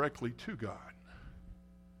talking directly to God.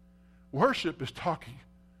 Worship is talking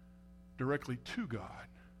directly to God.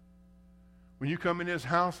 When you come in his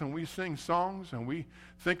house and we sing songs and we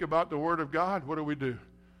think about the Word of God, what do?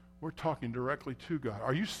 We're talking directly to God.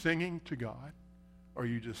 Are you singing to God, or are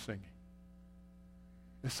you just singing?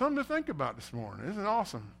 It's something to think about this morning. Isn't it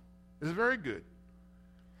awesome? It's very good.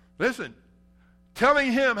 Listen,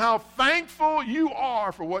 telling him how thankful you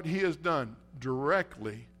are for what he has done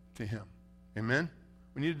directly to him. Amen?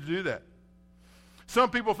 We need to do that.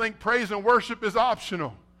 Some people think praise and worship is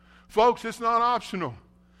optional. Folks, it's not optional.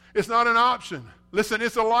 It's not an option. Listen,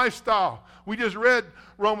 it's a lifestyle. We just read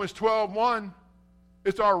Romans 12:1.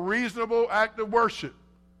 It's our reasonable act of worship.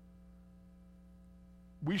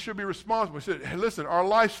 We should be responsible. We said, hey, listen, our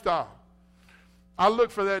lifestyle. I look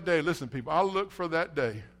for that day. Listen, people, I look for that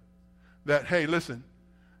day that, hey, listen,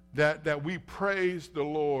 that we praise the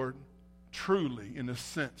Lord truly in the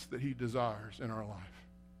sense that he desires in our life.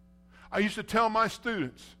 I used to tell my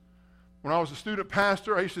students, when I was a student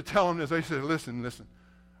pastor, I used to tell them this. I said, listen.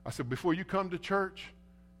 I said, before you come to church,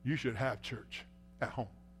 you should have church at home.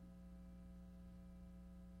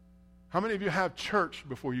 How many of you have church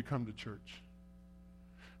before you come to church?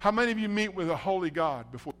 How many of you meet with a holy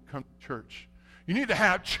God before you come to church? You need to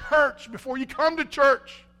have church before you come to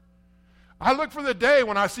church. I look for the day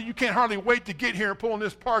when I see you can't hardly wait to get here and pull in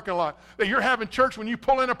this parking lot. That you're having church when you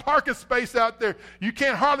pull in a parking space out there. You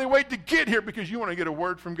can't hardly wait to get here because you want to get a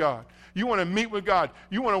word from God. You want to meet with God.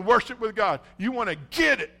 You want to worship with God. You want to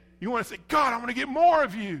get it. You want to say, God, I want to get more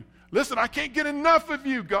of you. Listen, I can't get enough of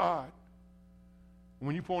you, God.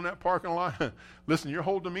 When you pull in that parking lot, listen, your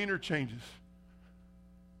whole demeanor changes.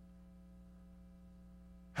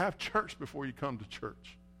 Have church before you come to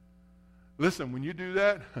church. Listen, when you do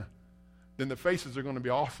that, then the faces are going to be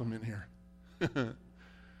awesome in here.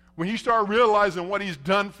 When you start realizing what he's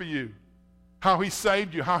done for you, how he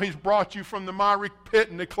saved you, how he's brought you from the miry pit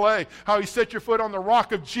and the clay, how he set your foot on the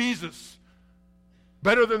rock of Jesus,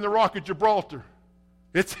 better than the rock of Gibraltar.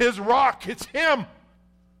 It's his rock. It's him.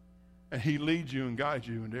 And he leads you and guides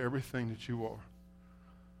you into everything that you are.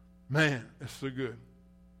 Man, it's so good.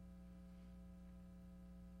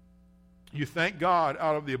 You thank God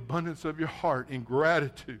out of the abundance of your heart in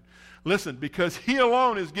gratitude. Listen, because he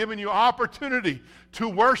alone has given you opportunity to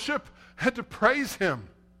worship and to praise him.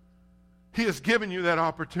 He has given you that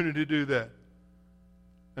opportunity to do that.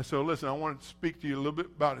 And so listen, I want to speak to you a little bit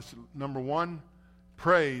about it. Number one,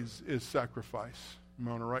 praise is sacrifice. You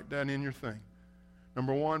want to write that in your thing.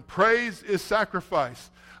 Number one, praise is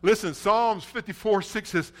sacrifice. Listen, Psalms 54:6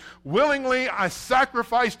 says, willingly I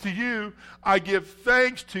sacrifice to you. I give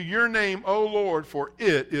thanks to your name, O Lord, for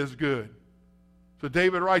it is good. So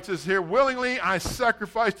David writes this here, willingly I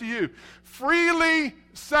sacrifice to you. Freely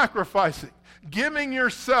sacrificing, giving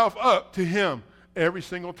yourself up to him every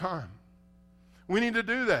single time. We need to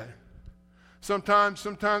do that. Sometimes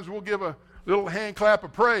we'll give a little hand clap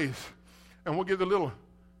of praise, and we'll give the little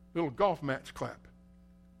golf match clap.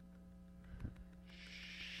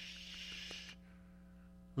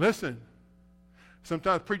 Listen,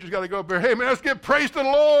 sometimes preachers got to go up there, hey man, let's give praise to the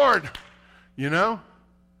Lord. You know?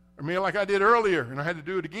 Or maybe like I did earlier, and I had to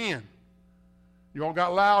do it again. You all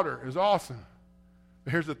got louder. It was awesome.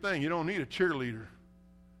 But here's the thing, you don't need a cheerleader.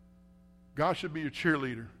 God should be your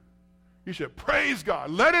cheerleader. You should praise God.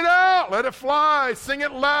 Let it out. Let it fly. Sing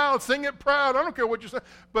it loud. Sing it proud. I don't care what you say.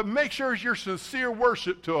 But make sure it's your sincere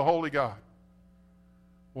worship to a holy God.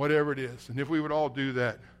 Whatever it is. And if we would all do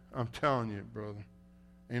that, I'm telling you, brother,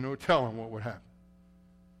 ain't no telling what would happen.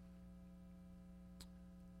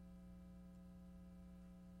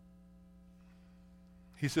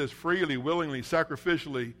 He says freely, willingly,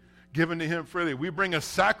 sacrificially, given to him freely. We bring a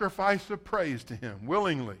sacrifice of praise to him,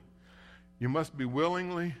 willingly. You must be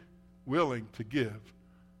willing to give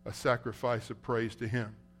a sacrifice of praise to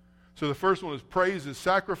him. So the first one is praise is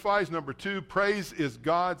sacrifice. Number two, praise is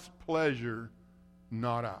God's pleasure,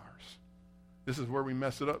 not ours. This is where we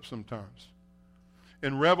mess it up sometimes.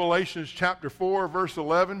 In Revelation chapter 4, verse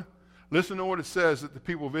 11, listen to what it says at the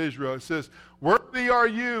people of Israel. It says, worthy are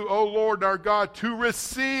you, O Lord our God, to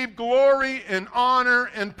receive glory and honor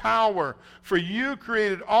and power. For you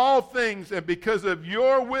created all things, and because of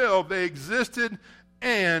your will they existed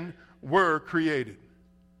and were created.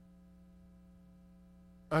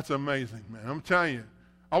 That's amazing, man. I'm telling you.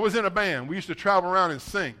 I was in a band. We used to travel around and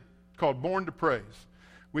sing called Born to Praise.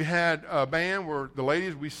 We had a band where the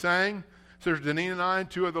ladies, we sang. So there's Deneen and I and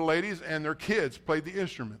two other ladies, and their kids played the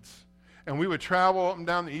instruments. And we would travel up and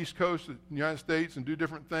down the East Coast of the United States and do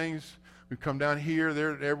different things. We'd come down here,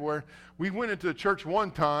 there, everywhere. We went into a church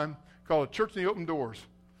one time called a Church in the Open Doors,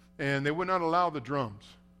 and they would not allow the drums.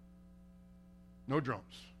 No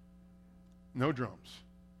drums. No drums.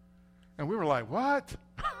 And we were like, what?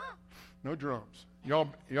 No drums.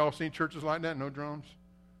 Y'all seen churches like that? No drums?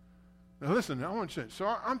 Now listen, I want you to say,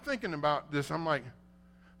 so I'm thinking about this. I'm like,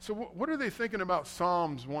 so what are they thinking about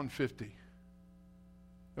Psalms 150?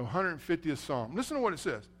 The 150th Psalm. Listen to what it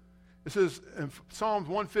says. It says in Psalms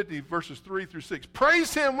 150, verses 3 through 6,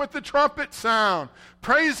 praise him with the trumpet sound.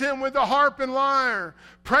 Praise him with the harp and lyre.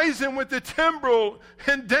 Praise him with the timbrel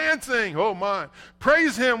and dancing. Oh my.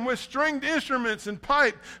 Praise him with stringed instruments and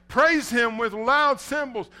pipe. Praise him with loud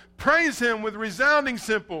cymbals. Praise him with resounding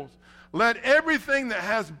cymbals. Let everything that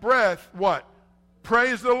has breath, what?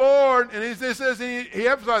 Praise the Lord. And he says, he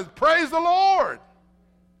emphasizes, praise the Lord.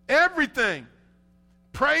 Everything.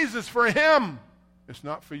 Praise is for him. It's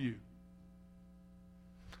not for you.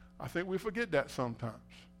 I think we forget that sometimes.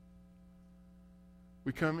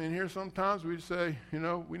 We come in here sometimes, we say,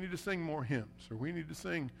 we need to sing more hymns, or we need to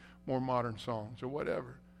sing more modern songs, or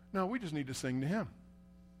whatever. No, we just need to sing to him.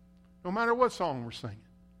 No matter what song we're singing.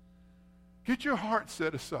 Get your heart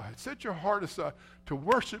set aside. Set your heart aside to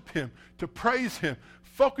worship him, to praise him.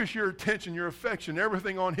 Focus your attention, your affection,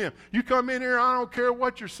 everything on him. You come in here, I don't care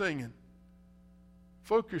what you're singing.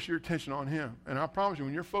 Focus your attention on him. And I promise you,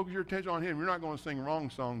 when you're focusing your attention on him, you're not going to sing wrong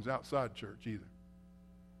songs outside church either.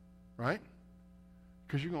 Right?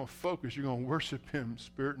 Because you're going to focus, you're going to worship him in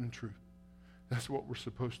spirit and truth. That's what we're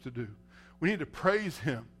supposed to do. We need to praise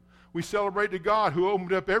him. We celebrate the God who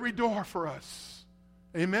opened up every door for us.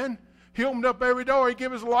 Amen? He opened up every door. He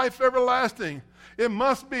gave us life everlasting. It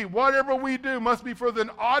must be, whatever we do, must be for the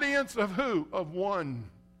audience of who? Of one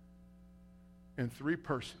and three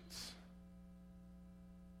persons.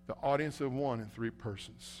 The audience of one and three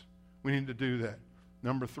persons. We need to do that.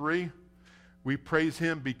 Number 3, we praise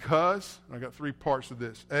him because, I got 3 parts of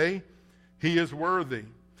this. A, he is worthy.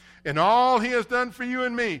 And all he has done for you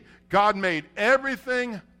and me, God made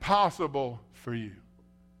everything possible for you.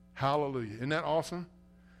 Hallelujah. Isn't that awesome?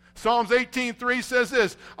 Psalms 18:3 says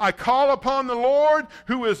this, I call upon the Lord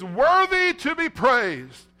who is worthy to be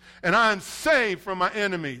praised, and I am saved from my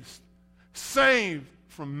enemies. Saved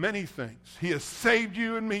from many things. He has saved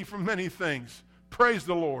you and me from many things. Praise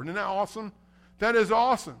the Lord. Isn't that awesome? That is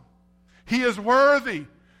awesome. He is worthy.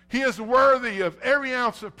 He is worthy of every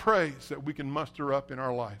ounce of praise that we can muster up in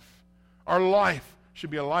our life. Our life should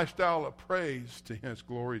be a lifestyle of praise to his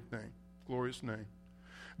glorious name.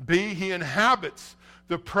 B, he inhabits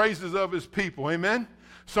the praises of his people. Amen?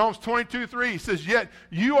 Psalms 22:3 says, yet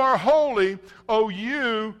you are holy, O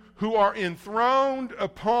you who are enthroned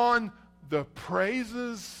upon the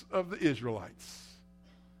praises of the Israelites.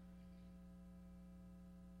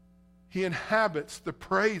 He inhabits the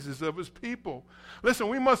praises of his people. Listen,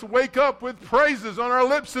 we must wake up with praises on our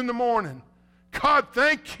lips in the morning. God,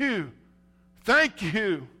 thank you. Thank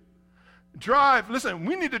you. Listen,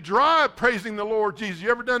 we need to drive praising the Lord Jesus.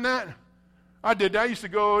 You ever done that? I did that. I used to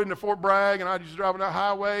go into Fort Bragg, and I used to drive on that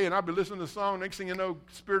highway, and I'd be listening to the song. Next thing you know,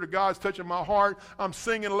 the Spirit of God's touching my heart. I'm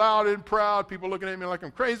singing loud and proud. People looking at me like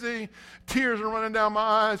I'm crazy. Tears are running down my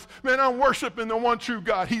eyes. Man, I'm worshiping the one true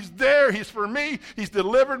God. He's there. He's for me. He's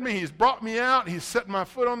delivered me. He's brought me out. He's set my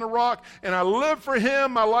foot on the rock, and I live for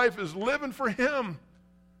him. My life is living for him.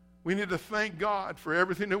 We need to thank God for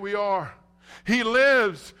everything that we are. He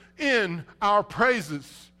lives in our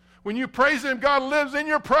praises. When you praise him, God lives in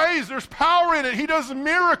your praise. There's power in it. He does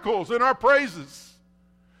miracles in our praises.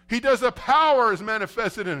 He does a power is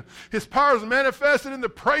manifested in it. His power is manifested in the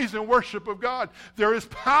praise and worship of God. There is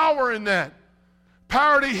power in that.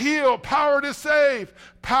 Power to heal, power to save,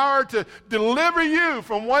 power to deliver you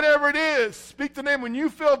from whatever it is. Speak the name. When you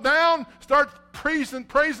feel down, start praising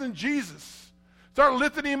Jesus. Start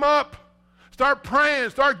lifting him up. Start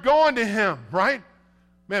praying. Start going to him, right?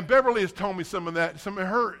 Man, Beverly has told me some of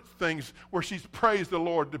her things where she's praised the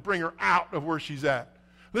Lord to bring her out of where she's at.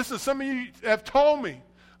 Listen, some of you have told me,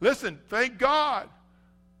 listen, thank God.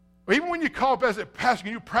 Even when you call up and say, Pastor,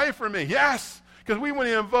 can you pray for me? Yes, because we want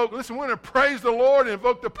to we want to praise the Lord and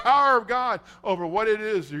invoke the power of God over what it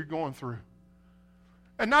is you're going through.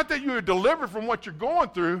 And not that you are delivered from what you're going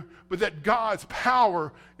through, but that God's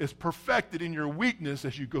power is perfected in your weakness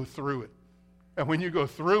as you go through it. And when you go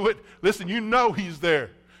through it, listen, you know he's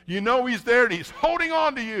there. You know he's there and he's holding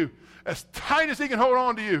on to you. as tight as he can hold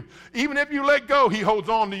on to you. Even if you let go, he holds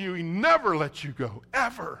on to you. He never lets you go,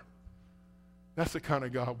 ever. That's the kind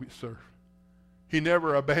of God we serve. He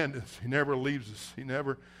never abandons. He never leaves us. He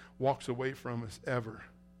never walks away from us, ever.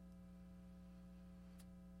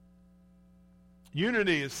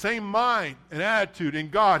 Unity is same mind and attitude in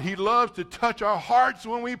God. He loves to touch our hearts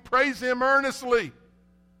when we praise him earnestly.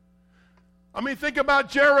 I mean, think about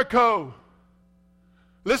Jericho.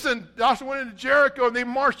 Listen, Joshua went into Jericho and they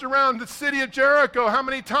marched around the city of Jericho. How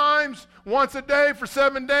many times? Once a day for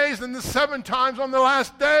 7 days, and then 7 times on the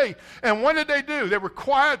last day. And what did they do? They were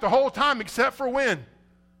quiet the whole time except for when?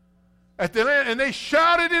 At the end, and they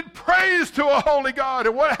shouted in praise to a holy God.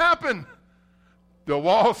 And what happened? The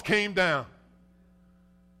walls came down.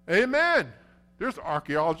 Amen. There's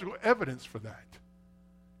archaeological evidence for that.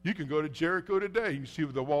 You can go to Jericho today. You can see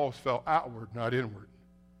where the walls fell outward, not inward.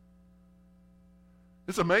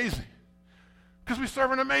 It's amazing. Because we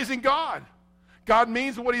serve an amazing God. God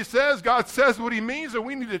means what he says. God says what he means, and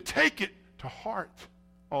we need to take it to heart,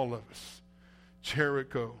 all of us.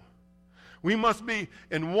 Jericho. We must be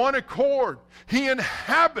in one accord. He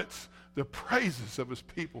inhabits the praises of his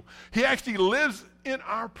people. He actually lives in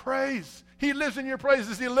our praise. He lives in your praise.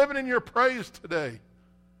 Is he living in your praise today?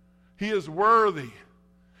 He is worthy.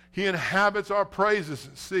 He inhabits our praises.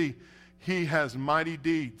 See, he has mighty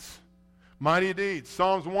deeds. Mighty deeds.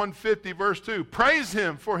 Psalms 150, verse 2. Praise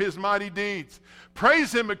him for his mighty deeds.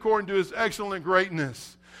 Praise him according to his excellent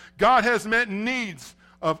greatness. God has met needs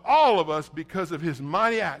of all of us because of his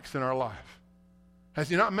mighty acts in our life. Has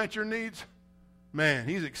he not met your needs? Man,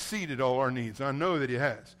 he's exceeded all our needs. I know that he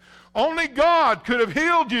has. Only God could have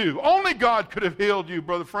healed you. Only God could have healed you,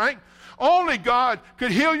 Brother Frank. Only God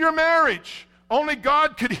could heal your marriage. Only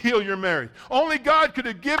God could heal your marriage. Only God could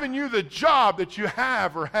have given you the job that you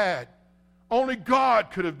have or had. Only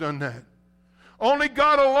God could have done that. Only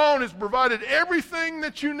God alone has provided everything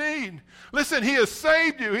that you need. Listen, he has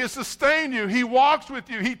saved you. He has sustained you. He walks with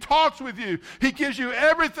you. He talks with you. He gives you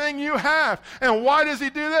everything you have. And why does he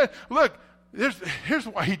do that? Look, here's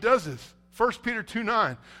why he does this. 1 Peter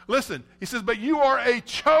 2:9. Listen, he says, but you are a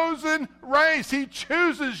chosen race. He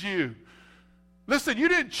chooses you. Listen, you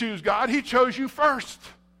didn't choose God. He chose you first.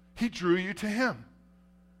 He drew you to him.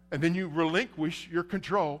 And then you relinquish your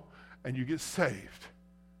control and you get saved.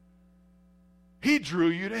 He drew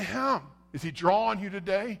you to him. Is he drawing you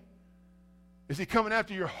today? Is he coming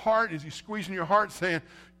after your heart? Is he squeezing your heart saying,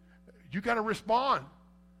 you got to respond?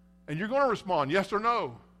 And you're going to respond, yes or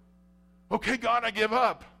no. Okay, God, I give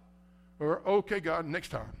up. Or, okay, God, next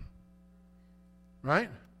time. Right?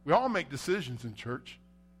 We all make decisions in church,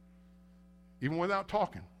 even without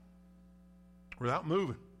talking, without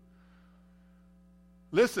moving.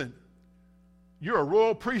 Listen, you're a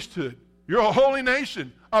royal priesthood. You're a holy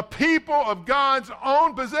nation, a people of God's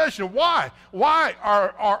own possession. Why? Why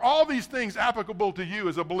are all these things applicable to you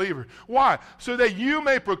as a believer? Why? So that you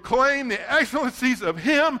may proclaim the excellencies of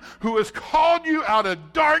him who has called you out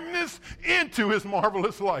of darkness into his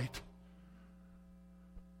marvelous light.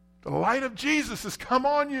 The light of Jesus has come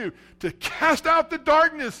on you to cast out the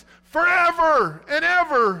darkness forever and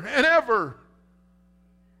ever and ever.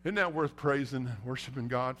 Isn't that worth praising and worshiping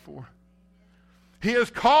God for? He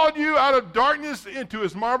has called you out of darkness into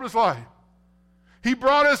his marvelous light. He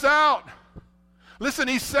brought us out. Listen,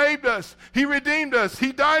 he saved us. He redeemed us.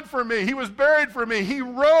 He died for me. He was buried for me. He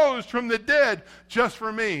rose from the dead just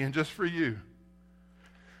for me and just for you.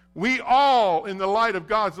 We all, in the light of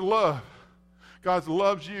God's love, God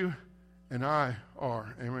loves you and I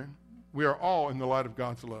are. Amen. We are all in the light of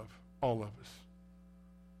God's love. All of us.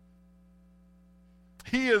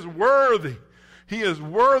 He is worthy. He is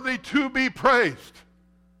worthy to be praised.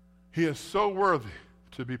 He is so worthy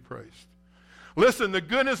to be praised. Listen, the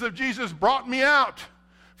goodness of Jesus brought me out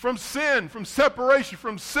from sin, from separation,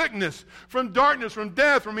 from sickness, from darkness, from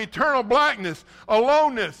death, from eternal blackness,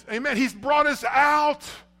 aloneness. Amen. He's brought us out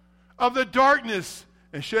of the darkness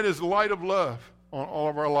and shed his light of love on all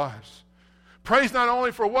of our lives. Praise not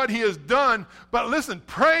only for what he has done, but listen,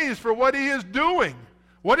 praise for what he is doing.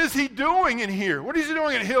 What is he doing in here? What is he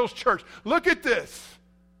doing at Hills Church? Look at this.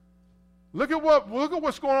 Look at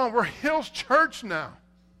what's going on. We're Hills Church now.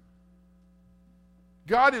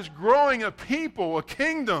 God is growing a people, a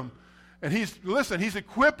kingdom. And he's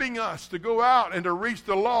equipping us to go out and to reach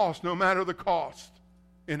the lost no matter the cost.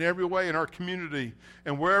 In every way in our community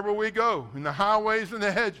and wherever we go, in the highways and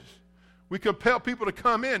the hedges. We compel people to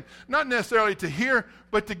come in, not necessarily to hear,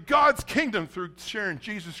 but to God's kingdom through sharing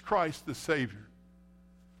Jesus Christ the Savior.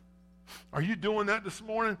 Are you doing that this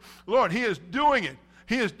morning? Lord, he is doing it.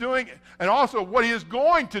 He is doing, and also what he is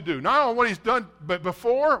going to do. Not only what he's done but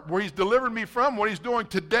before, where he's delivered me from, what he's doing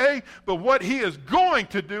today, but what he is going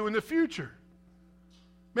to do in the future.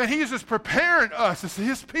 Man, he is just preparing us as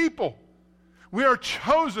his people. We are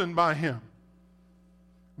chosen by him.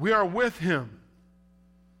 We are with him.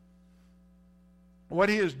 What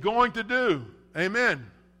he is going to do. Amen.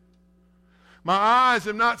 My eyes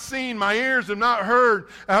have not seen, my ears have not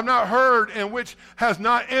heard, and which has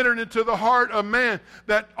not entered into the heart of man,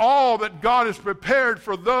 that all that God has prepared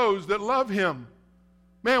for those that love him.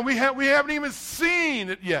 Man, we haven't even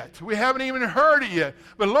seen it yet. We haven't even heard it yet.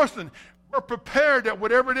 But listen, we're prepared that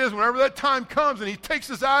whatever it is, whenever that time comes and he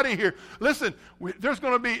takes us out of here, listen, there's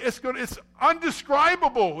going to be, it's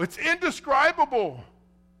undescribable. It's indescribable.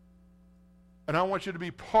 And I want you to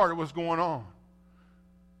be part of what's going on.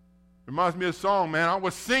 Reminds me of a song, man. I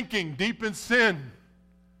was sinking deep in sin,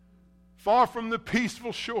 far from the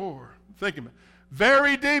peaceful shore. Thinking,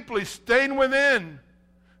 very deeply, staying within,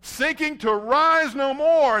 sinking to rise no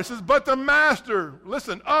more. It says, but the master,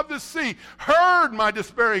 listen, of the sea, heard my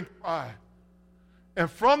despairing cry.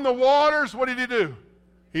 And from the waters, what did he do?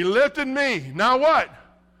 He lifted me. Now what?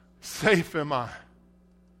 Safe am I.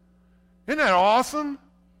 Isn't that awesome?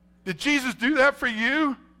 Did Jesus do that for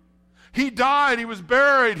you? He died, he was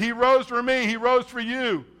buried, he rose for me, he rose for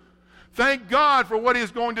you. Thank God for what he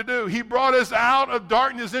is going to do. He brought us out of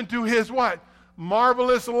darkness into his what?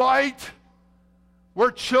 Marvelous light.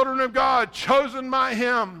 We're children of God, chosen by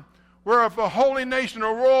him. We're of a holy nation,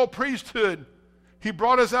 a royal priesthood. He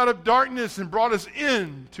brought us out of darkness and brought us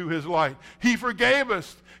into his light. He forgave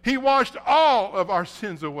us. He washed all of our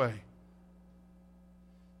sins away.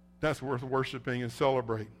 That's worth worshiping and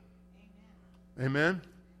celebrating. Amen?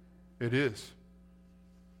 It is.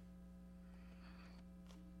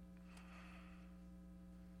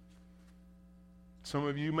 Some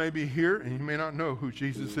of you may be here and you may not know who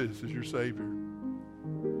Jesus is as your Savior.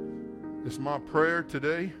 It's my prayer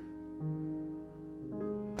today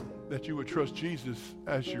that you would trust Jesus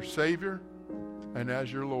as your Savior and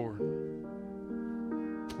as your Lord.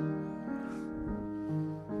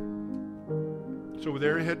 So with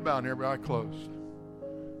every head bowed and every eye closed,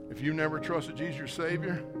 if you've never trusted Jesus your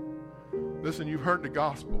Savior, listen, you've heard the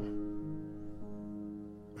gospel.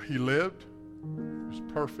 He lived. He was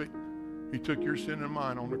perfect. He took your sin and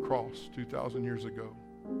mine on the cross 2,000 years ago.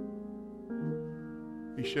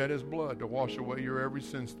 He shed his blood to wash away your every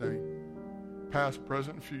sin stain, past,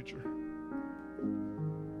 present, and future.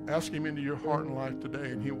 Ask him into your heart and life today,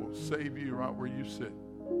 and he will save you right where you sit.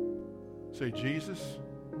 Say, Jesus,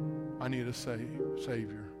 I need a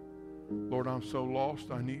Savior. Lord, I'm so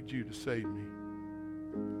lost, I need you to save me.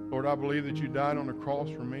 Lord, I believe that you died on the cross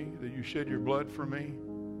for me, that you shed your blood for me,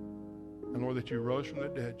 and Lord, that you rose from the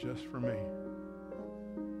dead just for me.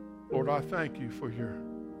 Lord, I thank you for your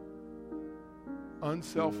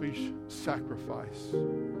unselfish sacrifice,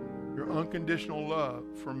 your unconditional love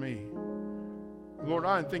for me. Lord,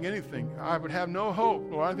 I didn't think anything. I would have no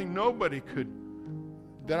hope. Lord, I think nobody could,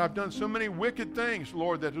 that I've done so many wicked things,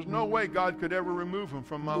 Lord, that there's no way God could ever remove them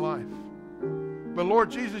from my life. But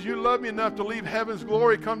Lord Jesus, you love me enough to leave heaven's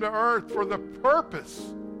glory, come to earth for the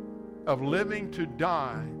purpose of living to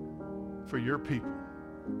die for your people.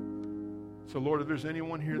 So Lord, if there's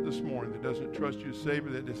anyone here this morning that doesn't trust you as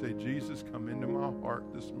Savior, that they say, Jesus, come into my heart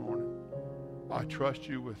this morning. I trust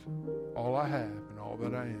you with all I have and all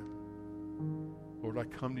that I am. Lord, I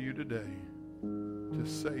come to you today to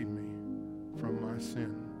save me from my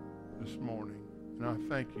sin this morning. And I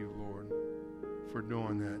thank you, Lord, for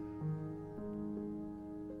doing that.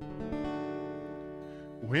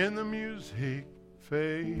 When the music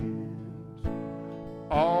fades,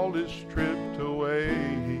 all is stripped away,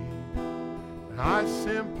 and I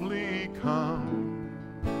simply come,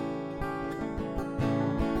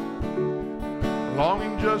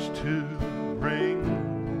 longing just to bring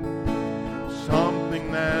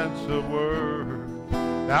something that's a word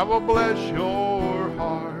that will bless your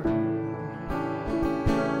heart.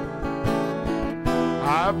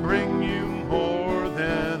 I bring you more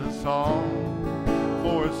than a song,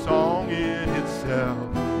 for a song in itself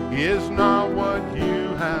is not what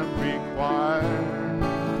you have required.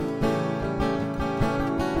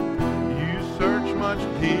 You search much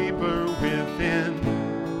deeper within,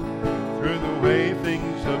 through the way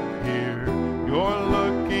things appear. You're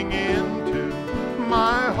looking into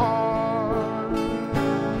my heart.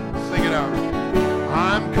 Sing it out.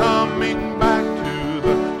 I'm coming back to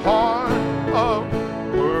the heart of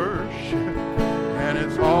worship, and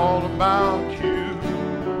it's all about you.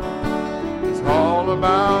 It's all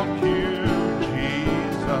about you,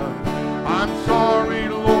 Jesus. I'm sorry,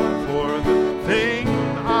 Lord, for the thing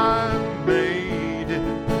I've made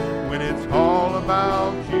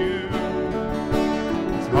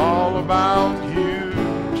about you,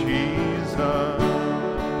 Jesus.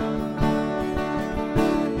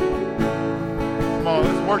 Come on,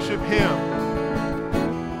 let's worship him.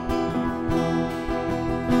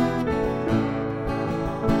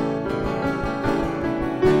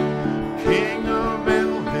 King of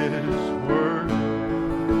endless worth,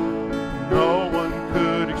 no one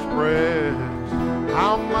could express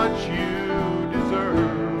how much you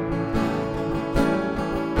deserve.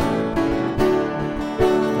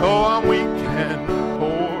 Though I'm weak and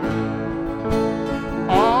poor,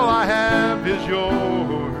 all I have is yours.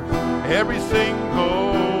 Every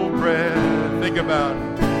single breath, think about it.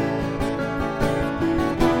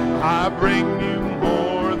 I bring you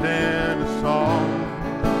more than a song,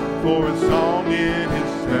 for a song in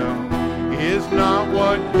itself is not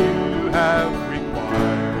what you have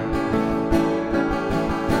required.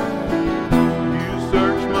 You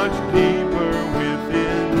search much deeper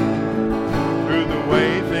within, through the way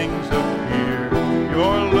things appear.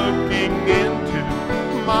 You're looking into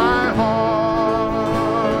my heart.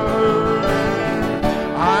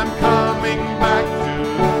 I'm coming back to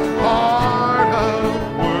the heart of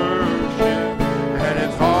worship, and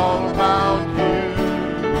it's all about you.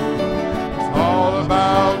 It's all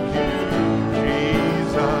about you,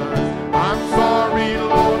 Jesus. I'm sorry,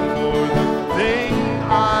 Lord, for the thing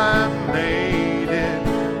I made it,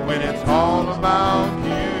 when it's all about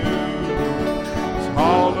you. It's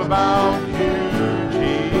all about you,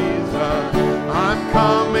 Jesus. I'm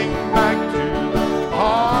coming back to the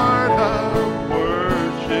heart of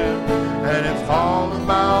worship, and it's all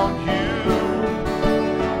about you.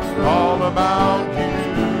 It's all about you,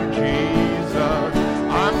 Jesus.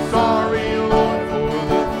 I'm sorry, Lord, for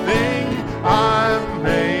the thing I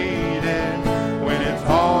made it, when it's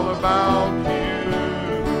all about you.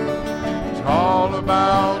 It's all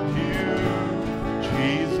about you,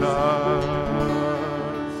 Jesus.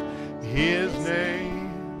 His name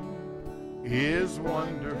is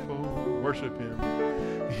wonderful. Worship him.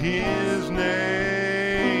 His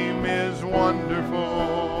name is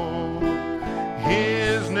wonderful.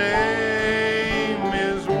 His name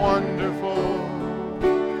is wonderful.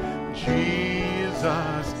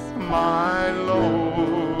 Jesus, my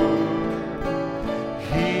Lord.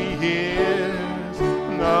 He is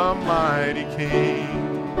the mighty King,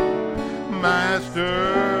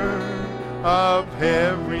 Master of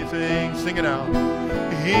everything. Sing it out.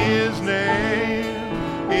 His name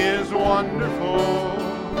is wonderful.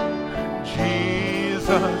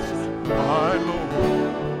 Jesus, my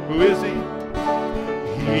Lord. Who is he?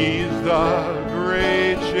 He's the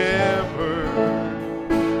great shepherd,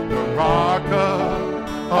 the rock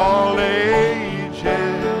of all ages,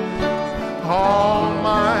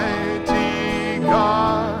 Almighty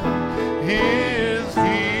God is he.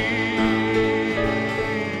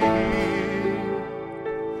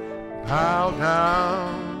 Bow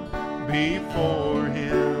down before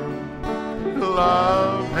him,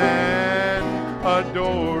 love and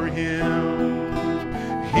adore him.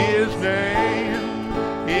 His name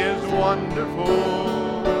is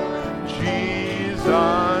wonderful,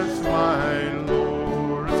 Jesus, my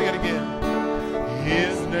Lord. Let's sing it again.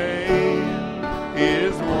 His name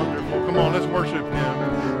is wonderful. Come on, let's worship him.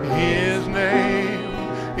 His name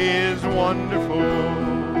is wonderful.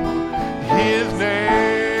 His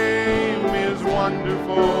name is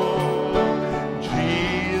wonderful,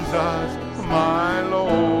 Jesus, my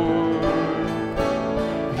Lord.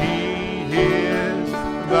 He is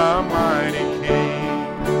the mighty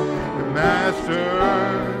King, the Master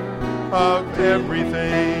of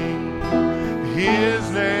everything. His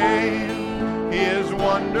name is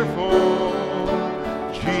wonderful,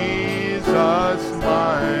 Jesus,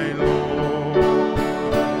 my Lord.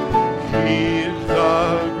 He's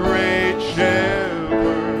the great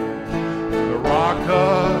shepherd, the rock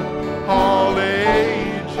of all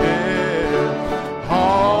ages,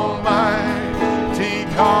 Almighty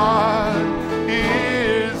God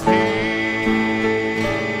is he.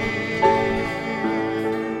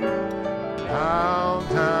 Bow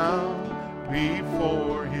down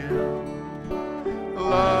before him,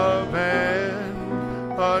 love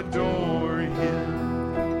and adore him.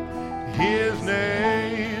 His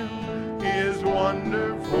name is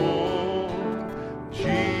wonderful,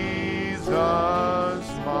 Jesus,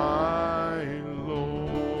 my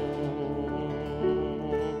Lord.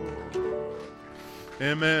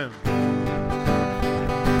 Amen.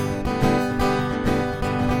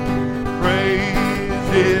 Praise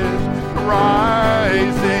is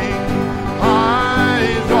rising,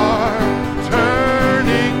 eyes are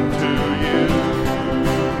turning to you.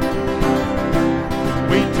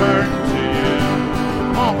 We turn to you.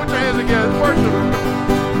 Come on, put your hands together, worship him.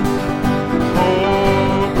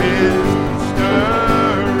 Hope is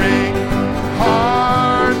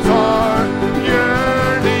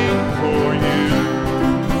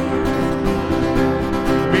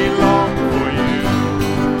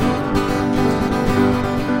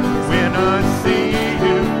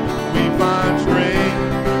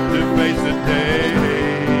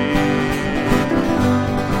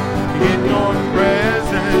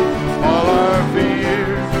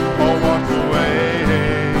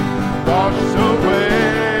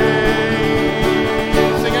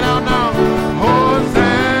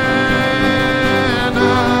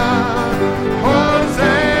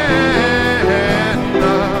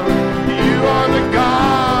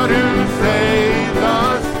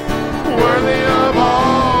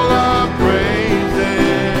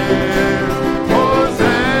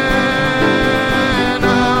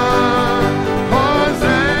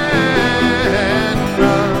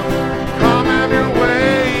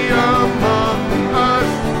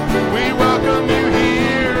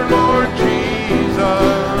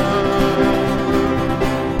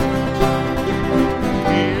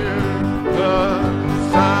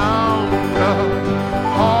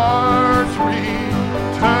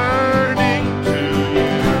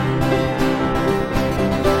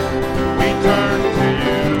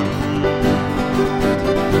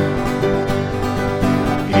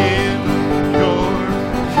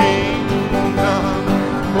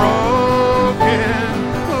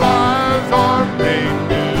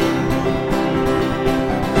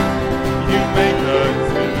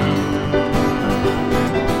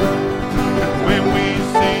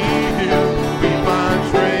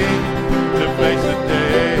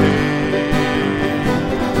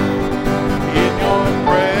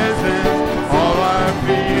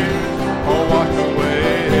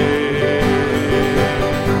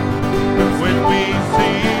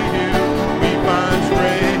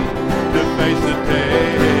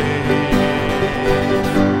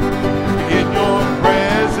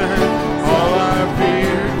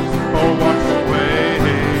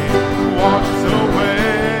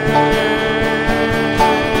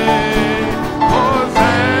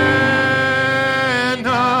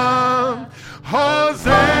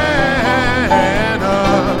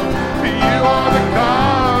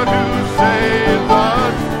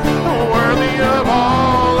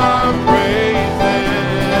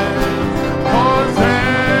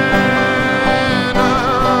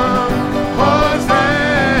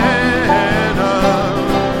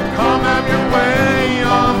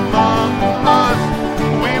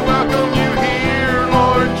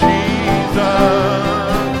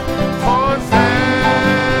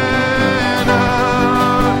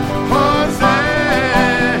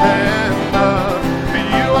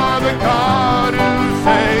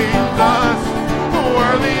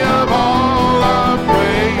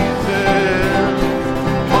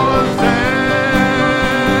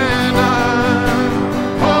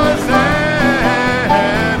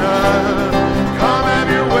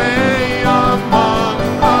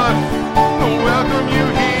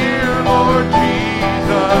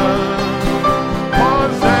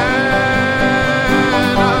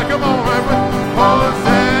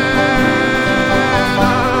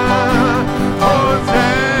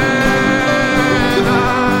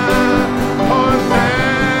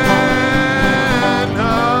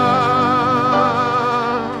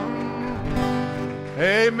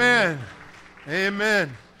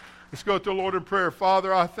Let's go to the Lord in prayer.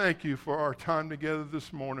 Father, I thank you for our time together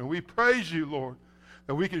this morning. We praise you, Lord,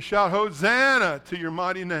 that we can shout Hosanna to your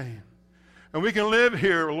mighty name. And we can live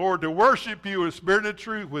here, Lord, to worship you in spirit and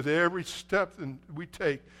truth with every step that we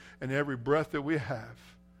take and every breath that we have.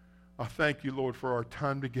 I thank you, Lord, for our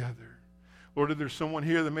time together. Lord, if there's someone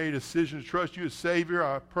here that made a decision to trust you as Savior,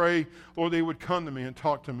 I pray, Lord, they would come to me and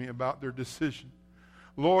talk to me about their decision.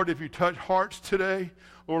 Lord, if you touch hearts today,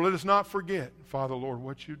 Lord, let us not forget, Father, Lord,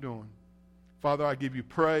 what you're doing. Father, I give you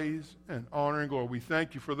praise and honor and glory. We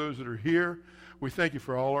thank you for those that are here. We thank you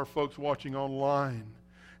for all our folks watching online.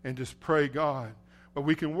 And just pray, God, that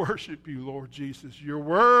we can worship you, Lord Jesus. You're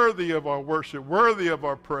worthy of our worship, worthy of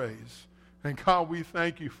our praise. And God, we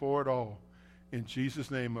thank you for it all. In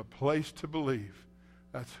Jesus' name, a place to believe.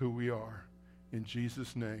 That's who we are. In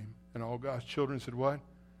Jesus' name. And all God's children said what?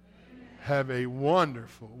 Have a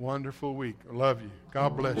wonderful, wonderful week. I love you.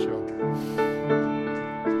 God bless you.